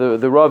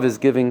 the Rav is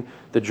giving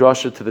the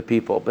drasha to the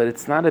people. But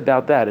it's not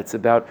about that. It's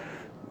about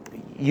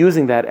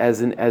using that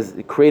as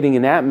creating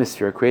an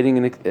atmosphere, creating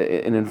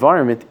an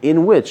environment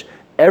in which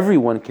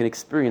everyone can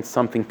experience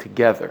something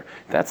together.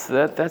 That's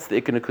the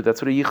ikon.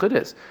 That's what a yichud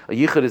is. A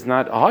yichud is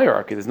not a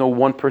hierarchy. There's no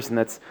one person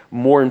that's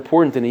more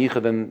important in a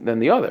yichud than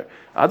the other.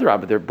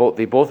 Adrabah,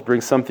 they both bring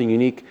something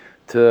unique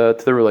to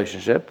the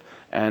relationship,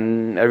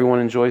 and everyone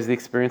enjoys the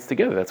experience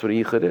together. That's what a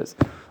yichud is.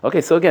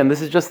 Okay, so again,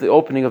 this is just the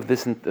opening of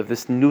this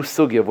new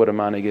sugi of what a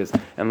manig is,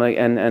 and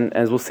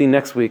as we'll see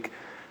next week,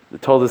 the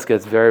Toldus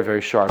gets very,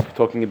 very sharp,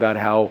 talking about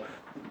how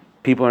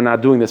people are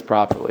not doing this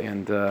properly,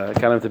 and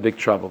got into big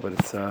trouble. But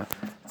it's an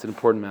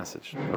important message.